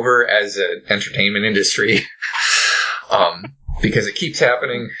get over as an entertainment industry. Because it keeps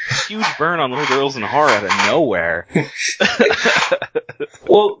happening. Huge burn on little girls in horror out of nowhere.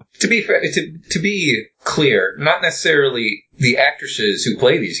 Well, to be fair, to be clear, not necessarily the actresses who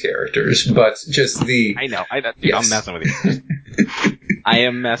play these characters, but just the... I know. I'm messing with you. I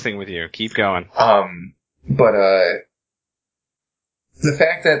am messing with you. Keep going. But the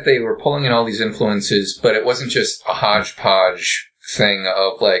fact that they were pulling in all these influences, but it wasn't just a hodgepodge thing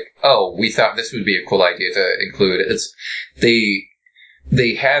of like, oh, we thought this would be a cool idea to include. They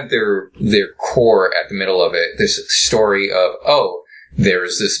had their core at the middle of it. This story of, oh,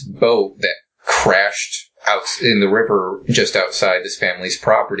 there's this boat that crashed out in the river just outside this family's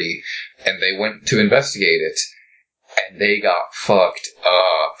property, and they went to investigate it, and they got fucked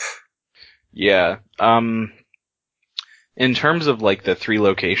up. Yeah. In terms of like the 3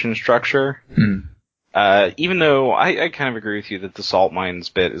 location structure, even though I kind of agree with you that the salt mines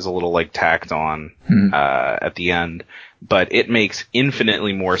bit is a little like tacked on at the end, but it makes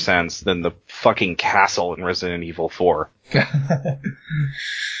infinitely more sense than the fucking castle in Resident Evil 4.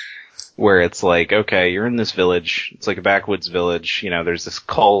 Where it's like, okay, you're in this village, it's like a backwoods village, there's this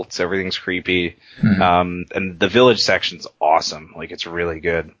cult, everything's creepy, and the village section's awesome, like, it's really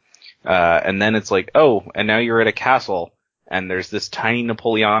good. And then it's like, oh, and now you're at a castle, and there's this tiny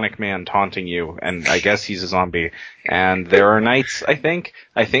Napoleonic man taunting you, and I guess he's a zombie. And there are knights, I think.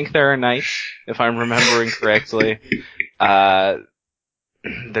 I think there are knights, if I'm remembering correctly.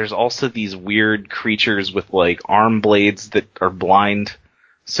 There's also these weird creatures with, like, arm blades that are blind,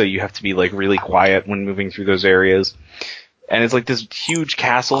 so you have to be, like, really quiet when moving through those areas. And it's like this huge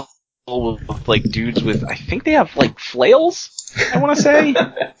castle with, like, dudes with, I think they have, like, flails, I want to say.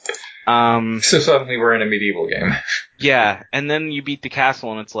 So suddenly we're in a medieval game. Yeah, and then you beat the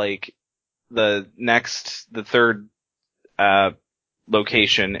castle, and it's like the third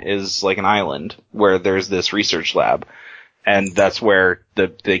location is like an island where there's this research lab, and that's where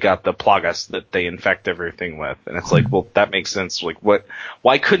they got the plagas that they infect everything with, and it's like, well, that makes sense. Like, what?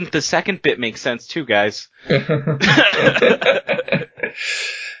 Why couldn't the second bit make sense too, guys?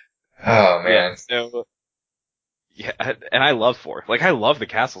 Oh man. Yeah, so, yeah, and I love 4. Like, I love the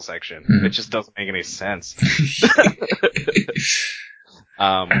castle section. It just doesn't make any sense.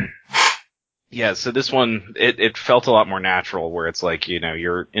 Yeah, so this one, it felt a lot more natural, where it's like,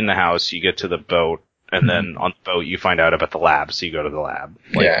 you're in the house, you get to the boat, and then on the boat you find out about the lab, so you go to the lab.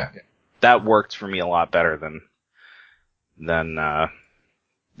 Like, yeah. That worked for me a lot better than the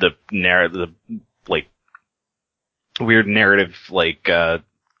like, weird narrative, like,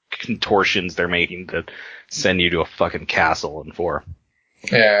 contortions they're making to send you to a fucking castle in 4.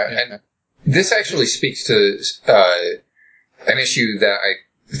 Yeah, and this actually speaks to an issue that I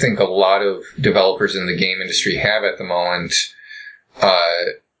think a lot of developers in the game industry have at the moment.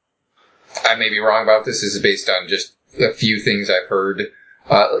 I may be wrong about this. This is based on just a few things I've heard.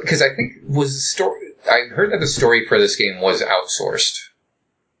 Because I think I heard that the story for this game was outsourced.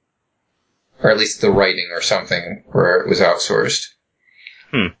 Or at least the writing or something where it was outsourced.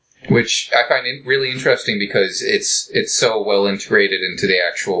 Which I find really interesting because it's so well integrated into the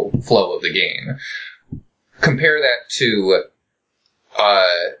actual flow of the game. Compare that to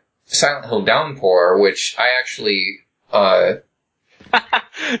Silent Hill Downpour, which I actually...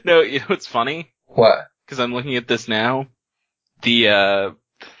 No, you know what's funny? What? Because I'm looking at this now. The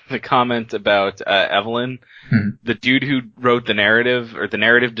comment about Evelyn, the dude who wrote the narrative, or the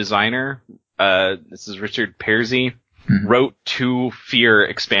narrative designer, this is Richard Pearcy, wrote 2 Fear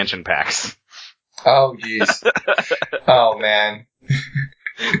expansion packs. Oh, jeez. Oh, man.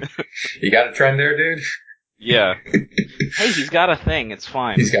 You got a trend there, dude? Yeah. Hey, he's got a thing. It's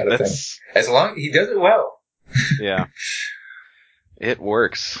fine. He's got a thing. As long he does it well. Yeah. It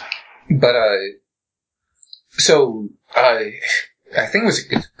works. But, so, I think it was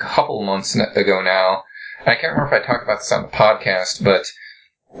a couple of months ago now, and I can't remember if I talked about this on the podcast, but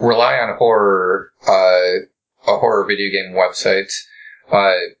Rely on Horror, a horror video game website,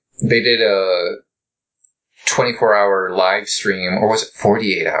 they did a 24-hour live stream, or was it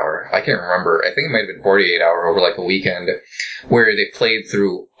 48-hour? I can't remember. I think it might have been 48-hour over like a weekend, where they played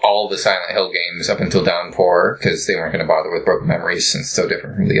through all the Silent Hill games up until Downpour, because they weren't going to bother with Broken Memories since it's so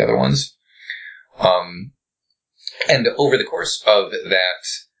different from the other ones. And over the course of that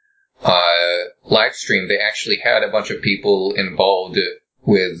live stream, they actually had a bunch of people involved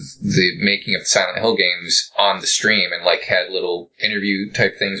with the making of the Silent Hill games on the stream, and like had little interview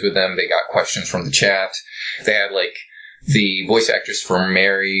type things with them. They got questions from the chat. They had like the voice actress for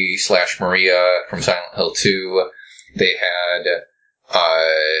Mary/Maria from Silent Hill 2. They had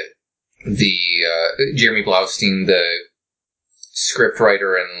Jeremy Blaustein, the script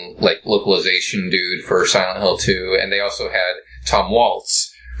writer and like localization dude for Silent Hill 2, and they also had Tom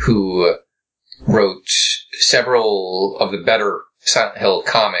Waltz, who wrote several of the better Silent Hill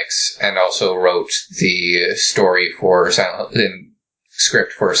comics, and also wrote the story for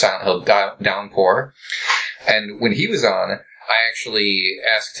script for Silent Hill Downpour. And when he was on, I actually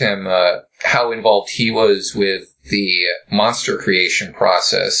asked him how involved he was with the monster creation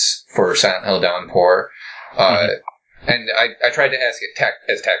process for Silent Hill Downpour. And I tried to ask it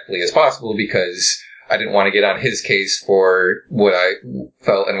as tactfully as possible, because I didn't want to get on his case for what I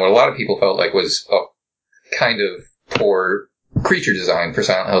felt, and what a lot of people felt like was a kind of poor creature design for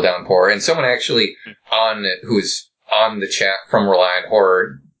Silent Hill Downpour. And someone actually who was on the chat from Rely on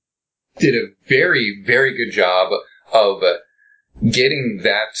Horror did a very, very good job of getting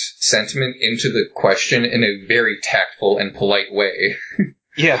that sentiment into the question in a very tactful and polite way.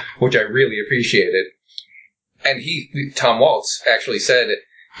 Yeah. Which I really appreciated. And Tom Waltz actually said,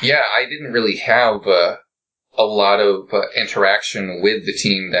 yeah, I didn't really have a lot of interaction with the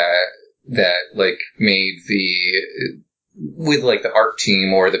team that like made with like the art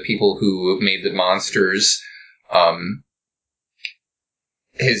team or the people who made the monsters.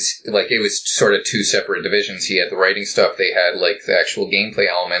 It was sort of 2 separate divisions. He had the writing stuff, they had like the actual gameplay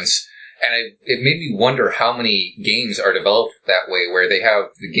elements. And it made me wonder how many games are developed that way, where they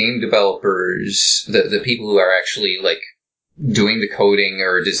have the game developers, the people who are actually like doing the coding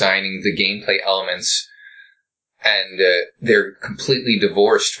or designing the gameplay elements, and they're completely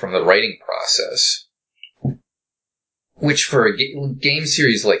divorced from the writing process. Which for a game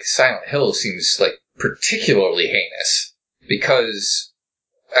series like Silent Hill seems like particularly heinous, because,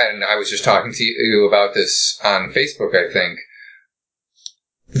 and I was just talking to you about this on Facebook, I think,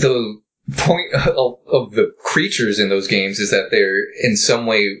 the point of the creatures in those games is that they're in some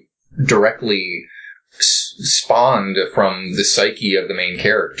way directly spawned from the psyche of the main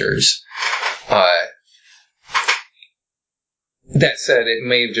characters. That said, it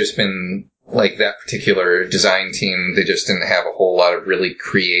may have just been like that particular design team, they just didn't have a whole lot of really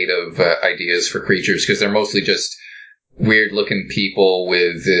creative ideas for creatures, because they're mostly just weird looking people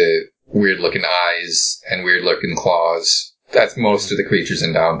with weird looking eyes and weird looking claws. That's most of the creatures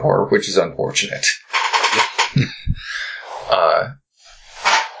in Downpour, which is unfortunate.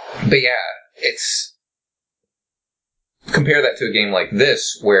 But yeah, compare that to a game like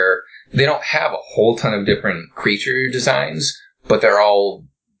this, where they don't have a whole ton of different creature designs, but they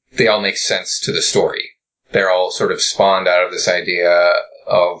all make sense to the story. They're all sort of spawned out of this idea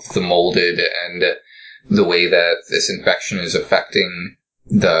of the molded and the way that this infection is affecting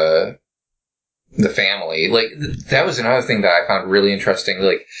the the family. Like, that was another thing that I found really interesting.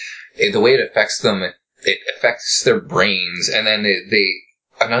 Like, the way it affects them, it affects their brains, and then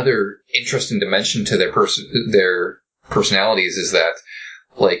another interesting dimension to their personalities is that,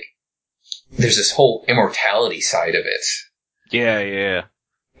 like, there's this whole immortality side of it. Yeah.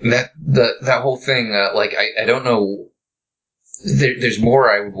 That whole thing, like, I don't know. There's more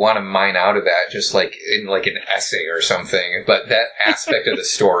I would want to mine out of that, just like in like an essay or something. But that aspect of the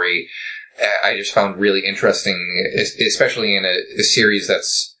story, I just found really interesting, especially in a series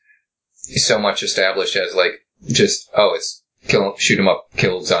that's so much established as like just it's shoot 'em up,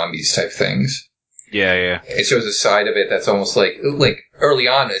 kill zombies type things. Yeah. It shows a side of it that's almost like early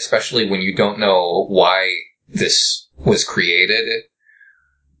on, especially when you don't know why this was created.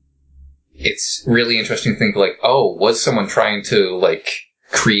 It's really interesting to think like, was someone trying to like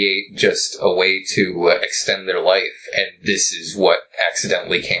create just a way to extend their life, and this is what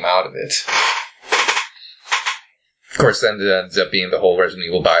accidentally came out of it. Of course, then it ends up being the whole Resident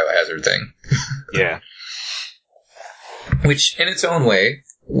Evil Biohazard thing. Yeah. Which, in its own way,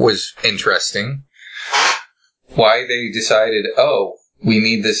 was interesting. Why they decided, we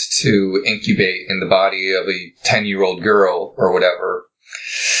need this to incubate in the body of a 10-year-old girl, or whatever.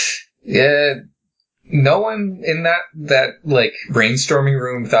 Yeah, no one in that like brainstorming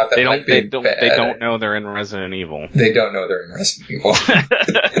room thought that might be bad. They don't know they're in Resident Evil. They don't know they're in Resident Evil.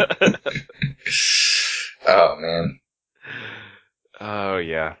 Oh man. Oh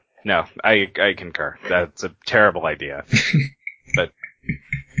yeah. No, I concur. That's a terrible idea. But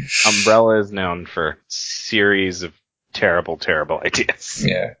Umbrella is known for series of terrible ideas.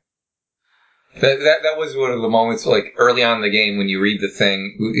 Yeah. That was one of the moments, like, early on in the game when you read the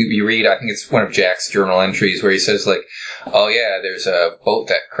thing, you read, I think it's one of Jack's journal entries where he says, like, oh yeah, there's a boat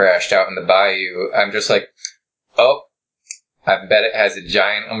that crashed out in the bayou. I'm just like, I bet it has a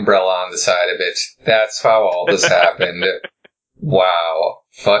giant umbrella on the side of it. That's how all this happened. Wow.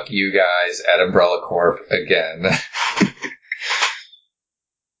 Fuck you guys at Umbrella Corp again.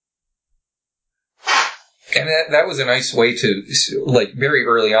 And that was a nice way to, like, very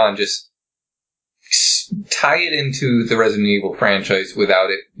early on, just tie it into the Resident Evil franchise without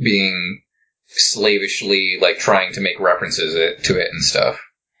it being slavishly, like, trying to make references to it and stuff.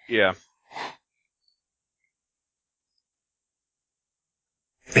 Yeah.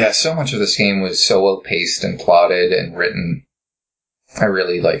 Yeah, so much of this game was so well paced and plotted and written. I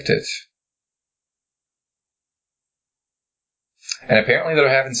really liked it. And apparently they're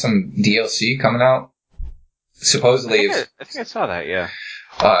having some DLC coming out. Supposedly, I think I saw that. Yeah.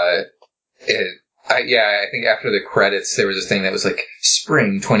 I think after the credits there was a thing that was like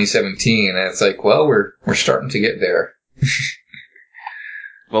spring 2017, and it's like, well, we're starting to get there.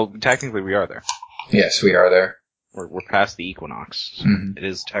 Well, technically we are there. Yes, we are there. We're past the equinox. So It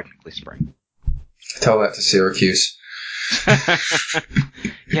is technically spring. Tell that to Syracuse.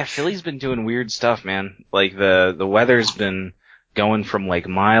 Yeah, Philly's been doing weird stuff, man. Like the weather's been going from like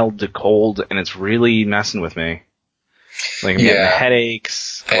mild to cold, and it's really messing with me. Like I'm getting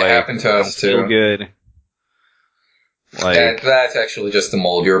headaches. It happened to us too. Feel good. Like that's actually just the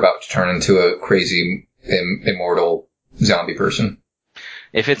mold. You're about to turn into a crazy immortal zombie person.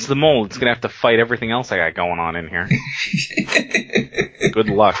 If it's the mold, it's gonna have to fight everything else I got going on in here. Good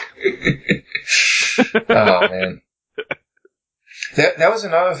luck. Oh man. That was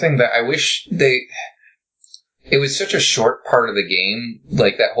another thing that I wish it was such a short part of the game,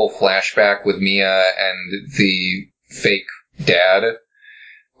 like that whole flashback with Mia and the fake dad,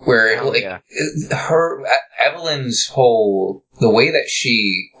 where Evelyn's the way that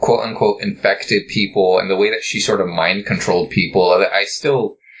she quote unquote infected people and the way that she sort of mind controlled people, I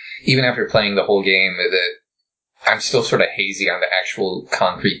still, even after playing the whole game, I'm still sort of hazy on the actual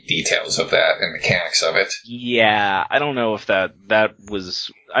concrete details of that and mechanics of it. Yeah, I don't know if that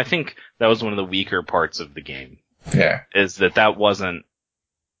was... I think that was one of the weaker parts of the game. Yeah. Is that wasn't...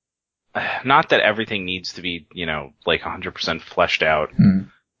 Not that everything needs to be, like 100% fleshed out,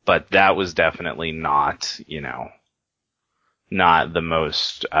 but that was definitely not, not the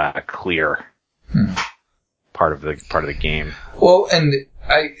most clear part of the game. Well, and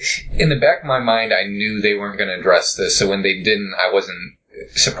in the back of my mind, I knew they weren't going to address this, so when they didn't, I wasn't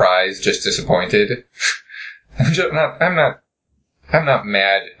surprised, just disappointed. I'm not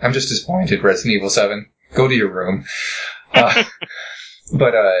mad. I'm just disappointed. Resident Evil 7, go to your room.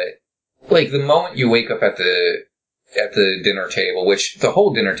 But like the moment you wake up at the dinner table, which the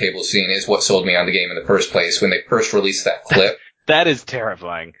whole dinner table scene is what sold me on the game in the first place. When they first released that clip, that is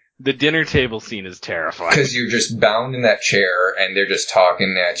terrifying. The dinner table scene is terrifying. Because you're just bound in that chair, and they're just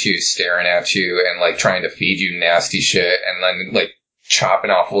talking at you, staring at you, and, like, trying to feed you nasty shit, and then, like,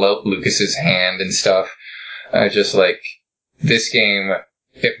 chopping off Lucas's hand and stuff. Just like, this game,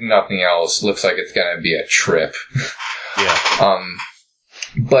 if nothing else, looks like it's gonna be a trip. Yeah.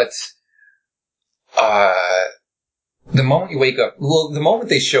 But the moment you wake up, the moment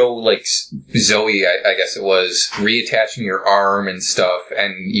they show, like, Zoe, I guess it was, reattaching your arm and stuff,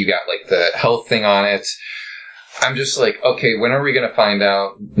 and you got, like, the health thing on it, I'm just like, okay, when are we going to find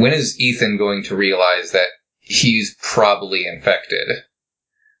out? When is Ethan going to realize that he's probably infected?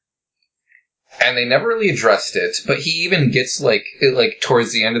 And they never really addressed it, but he even gets, like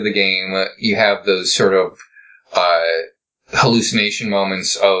towards the end of the game, you have those sort of, hallucination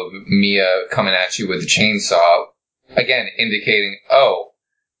moments of Mia coming at you with the chainsaw, again, indicating, oh,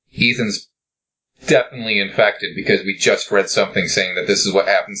 Ethan's definitely infected because we just read something saying that this is what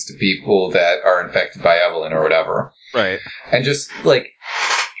happens to people that are infected by Evelyn or whatever. Right. And just, like,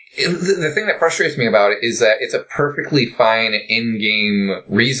 the thing that frustrates me about it is that it's a perfectly fine in-game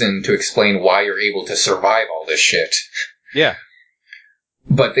reason to explain why you're able to survive all this shit. Yeah.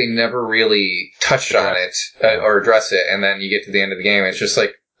 But they never really touched on it or address it, and then you get to the end of the game, and it's just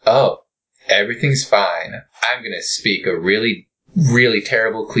like, oh, everything's fine. I'm going to speak a really, really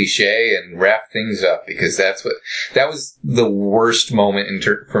terrible cliche and wrap things up, because that was the worst moment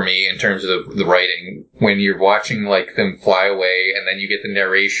for me in terms of the writing, when you're watching, like, them fly away, and then you get the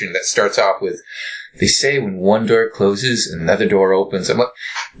narration that starts off with, they say when one door closes, another door opens. I'm like,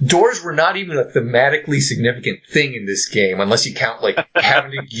 doors were not even a thematically significant thing in this game, unless you count, like,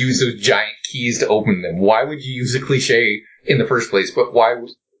 having to use those giant keys to open them. Why would you use a cliche in the first place? But why?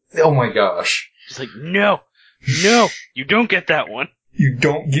 Oh my gosh. It's like, no, you don't get that one. You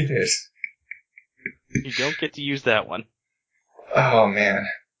don't get it. You don't get to use that one. Oh, man.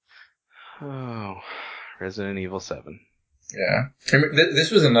 Oh, Resident Evil 7. Yeah.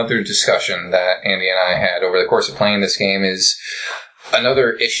 This was another discussion that Andy and I had over the course of playing this game, is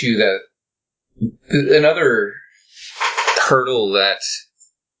another issue another hurdle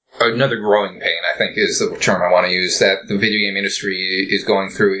another growing pain, I think is the term I want to use, that the video game industry is going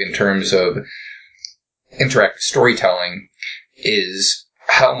through in terms of interactive storytelling, is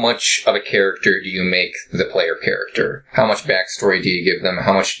how much of a character do you make the player character? How much backstory do you give them?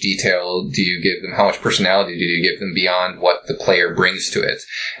 How much detail do you give them? How much personality do you give them beyond what the player brings to it?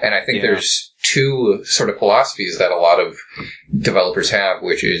 And I think there's two sort of philosophies that a lot of developers have,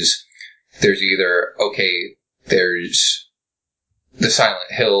 which is, there's either, okay, there's the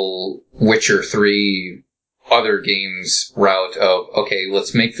Silent Hill, Witcher 3, other games route of, okay,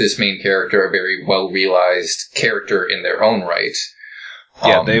 let's make this main character a very well-realized character in their own right.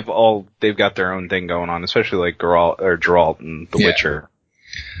 Yeah, they've got their own thing going on, especially like Geralt and The Witcher.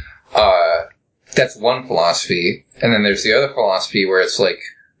 That's one philosophy, and then there's the other philosophy where it's like,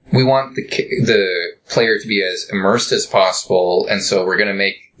 we want the player to be as immersed as possible, and so we're going to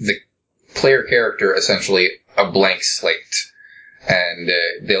make the player character essentially a blank slate, and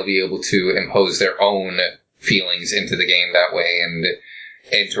they'll be able to impose their own feelings into the game that way and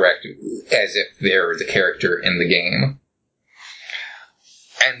interact as if they're the character in the game.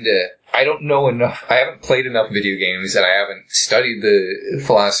 And I don't know enough. I haven't played enough video games, and I haven't studied the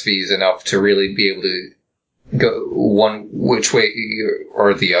philosophies enough to really be able to go one which way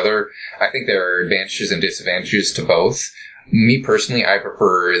or the other. I think there are advantages and disadvantages to both. Me personally, I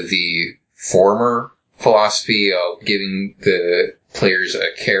prefer the former philosophy of giving the players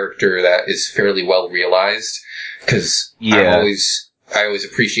a character that is fairly well realized, because I always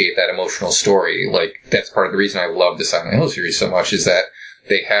appreciate that emotional story. Like, that's part of the reason I love the Silent Hill series so much, is that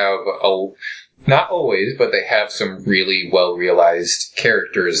they have not always, but they have some really well realized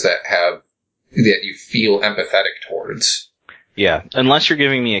characters that you feel empathetic towards. Yeah, unless you're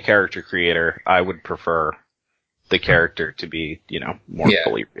giving me a character creator, I would prefer the character to be, more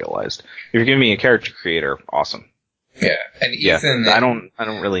fully realized. If you're giving me a character creator, awesome. Yeah, and Ethan, I don't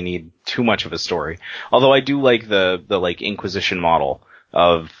really need too much of a story. Although I do like the like Inquisition model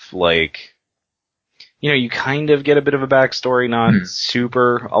of, like, you kind of get a bit of a backstory, not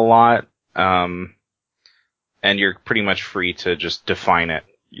super a lot, and you're pretty much free to just define it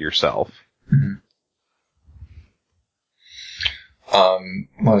yourself. Mm-hmm.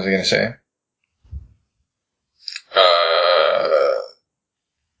 What was I going to say?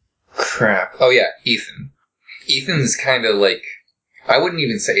 Crap. Oh yeah, Ethan. Ethan's kind of like, I wouldn't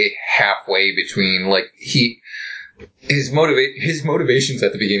even say halfway between, like, his motivations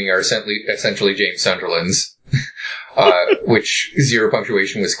at the beginning are essentially James Sunderland's, which Zero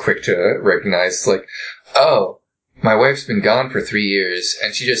Punctuation was quick to recognize. It's like, oh, my wife's been gone for 3 years,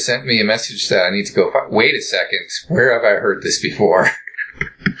 and she just sent me a message that I need to go wait a second, where have I heard this before?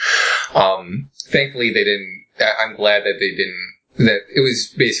 Thankfully they didn't, I'm glad that they didn't that it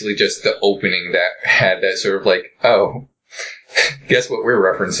was basically just the opening that had that sort of like, oh, guess what we're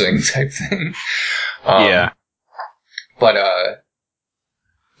referencing type thing. Yeah. But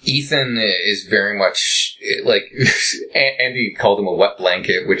Ethan is very much like Andy called him a wet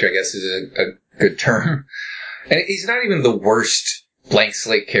blanket, which I guess is a good term. And he's not even the worst blank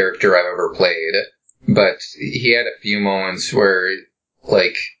slate character I've ever played, but he had a few moments where,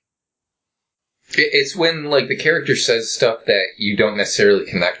 like, it's when, like, the character says stuff that you don't necessarily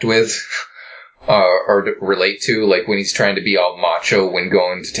connect with or relate to, like when he's trying to be all macho when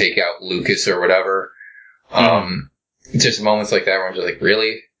going to take out Lucas or whatever. Just moments like that where I'm just like,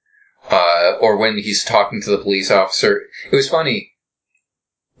 really? Or when he's talking to the police officer. It was funny.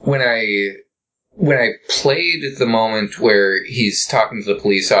 When I played the moment where he's talking to the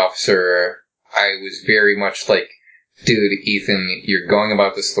police officer, I was very much like, dude, Ethan, you're going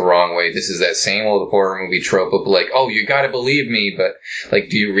about this the wrong way. This is that same old horror movie trope of like, oh, you gotta believe me, but like,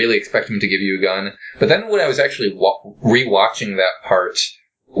 do you really expect him to give you a gun? But then when I was actually rewatching that part,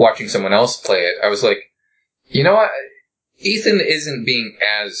 watching someone else play it, I was like, you know what? Ethan isn't being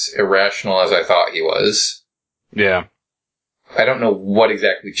as irrational as I thought he was. Yeah. I don't know what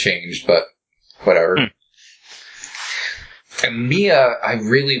exactly changed, but whatever. And Mia, I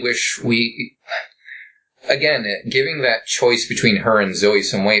really wish again, giving that choice between her and Zoe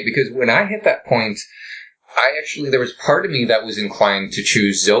some weight, because when I hit that point, there was part of me that was inclined to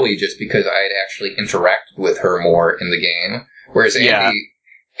choose Zoe just because I had actually interacted with her more in the game. Whereas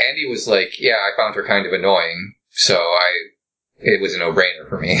Andy was like, yeah, I found her kind of annoying, so it was a no-brainer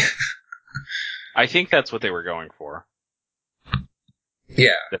for me. I think that's what they were going for.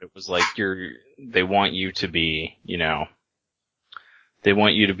 Yeah. That it was like, they want you to be, they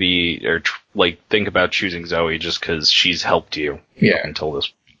want you to be, or think about choosing Zoe just because she's helped you up until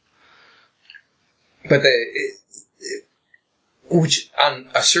this. But which on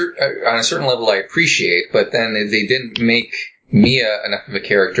a certain level I appreciate, but then they didn't make Mia enough of a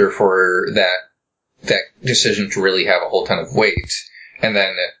character for that decision to really have a whole ton of weight, and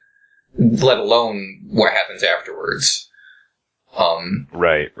then let alone what happens afterwards.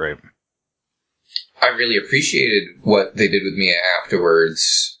 Right. I really appreciated what they did with Mia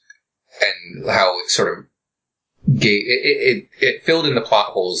afterwards, and how it sort of it filled in the plot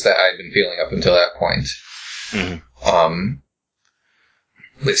holes that I'd been feeling up until that point. Mm-hmm.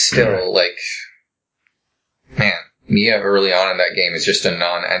 But still, like, man, Mia early on in that game is just a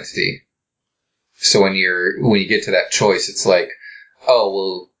non-entity. So when you get to that choice, it's like, oh,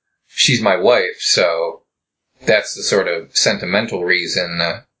 well, she's my wife, so that's the sort of sentimental reason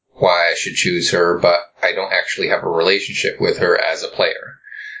why I should choose her, but I don't actually have a relationship with her as a player.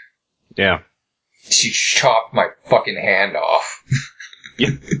 Yeah. She chopped my fucking hand off.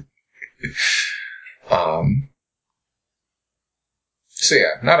 Yeah. So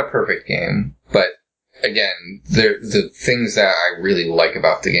yeah, not a perfect game, but again, the things that I really like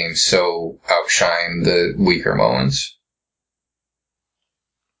about the game so outshine the weaker moments.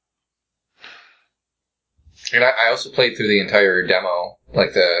 And I also played through the entire demo,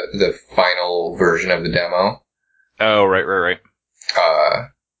 like the final version of the demo. Oh, right.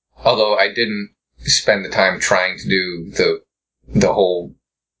 Although I didn't spend the time trying to do the whole.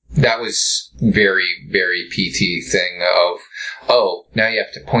 That was very, very PT thing of, oh, now you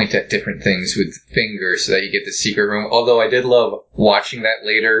have to point at different things with fingers so that you get the secret room. Although I did love watching that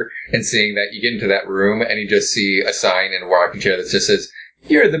later and seeing that you get into that room and you just see a sign in a rocking chair that just says,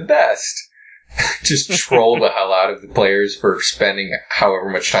 "You're the best." Just troll the hell out of the players for spending however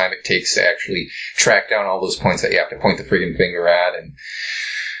much time it takes to actually track down all those points that you have to point the friggin' finger at, and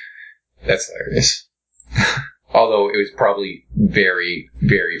that's hilarious. Although it was probably very,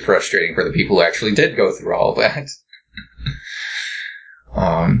 very frustrating for the people who actually did go through all of that.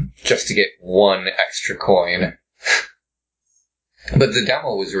 Just to get one extra coin. But the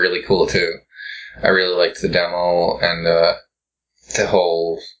demo was really cool too. I really liked the demo and the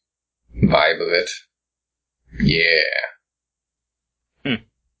whole vibe of it. Yeah.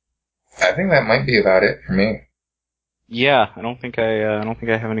 I think that might be about it for me. Yeah, I don't think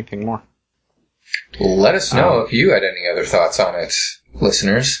I have anything more. Let us know if you had any other thoughts on it,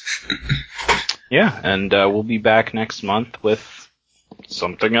 listeners. Yeah, and we'll be back next month with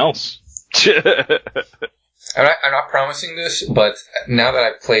something else. I'm not promising this, but now that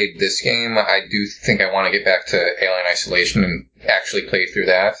I've played this game, I do think I want to get back to Alien Isolation and actually play through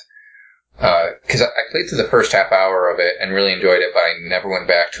that. Because I played through the first half hour of it and really enjoyed it, but I never went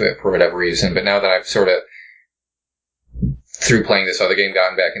back to it for whatever reason. But now that I've sort of, through playing this other game,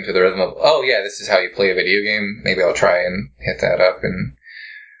 gotten back into the rhythm of, oh yeah, this is how you play a video game, maybe I'll try and hit that up, and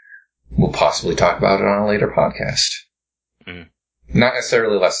we'll possibly talk about it on a later podcast. Not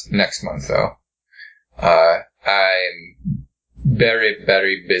necessarily next month, though. I'm very,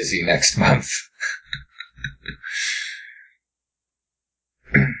 very busy next month.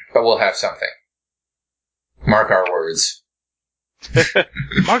 But we'll have something. Mark our words.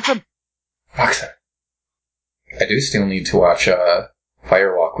 Mark them. Mark them. I do still need to watch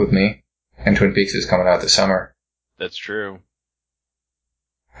Firewalk with Me, and Twin Peaks is coming out this summer. That's true.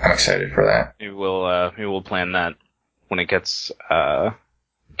 I'm excited for that. Maybe we'll plan that when it gets a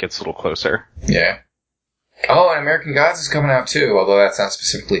little closer. Yeah. Oh, and American Gods is coming out too, although that's not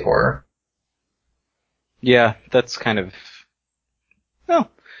specifically horror. Yeah, that's kind of,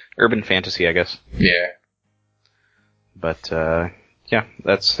 urban fantasy, I guess. Yeah. But yeah,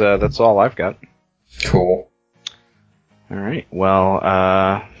 that's all I've got. Cool. All right.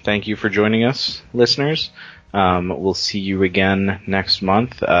 Well, thank you for joining us, listeners. We'll see you again next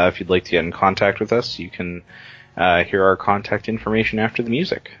month. If you'd like to get in contact with us, you can hear our contact information after the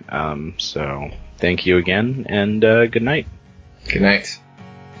music. So thank you again, and good night. Good night.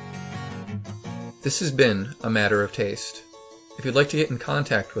 This has been A Matter of Taste. If you'd like to get in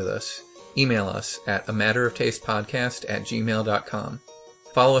contact with us, email us at amatteroftastepodcast@gmail.com.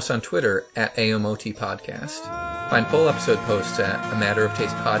 Follow us on Twitter at AMOTpodcast. Find full episode posts at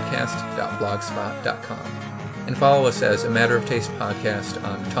amatteroftastepodcast.blogspot.com. And follow us as A Matter of Taste Podcast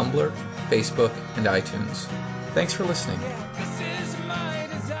on Tumblr, Facebook, and iTunes. Thanks for listening.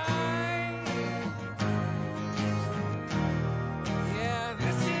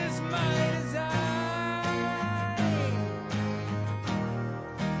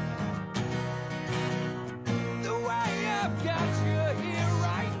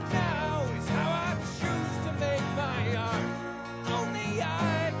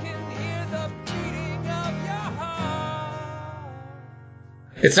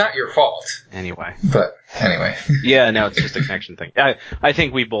 It's not your fault. Anyway. But, anyway. Yeah, no, it's just a connection thing. I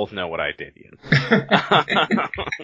think we both know what I did, Ian.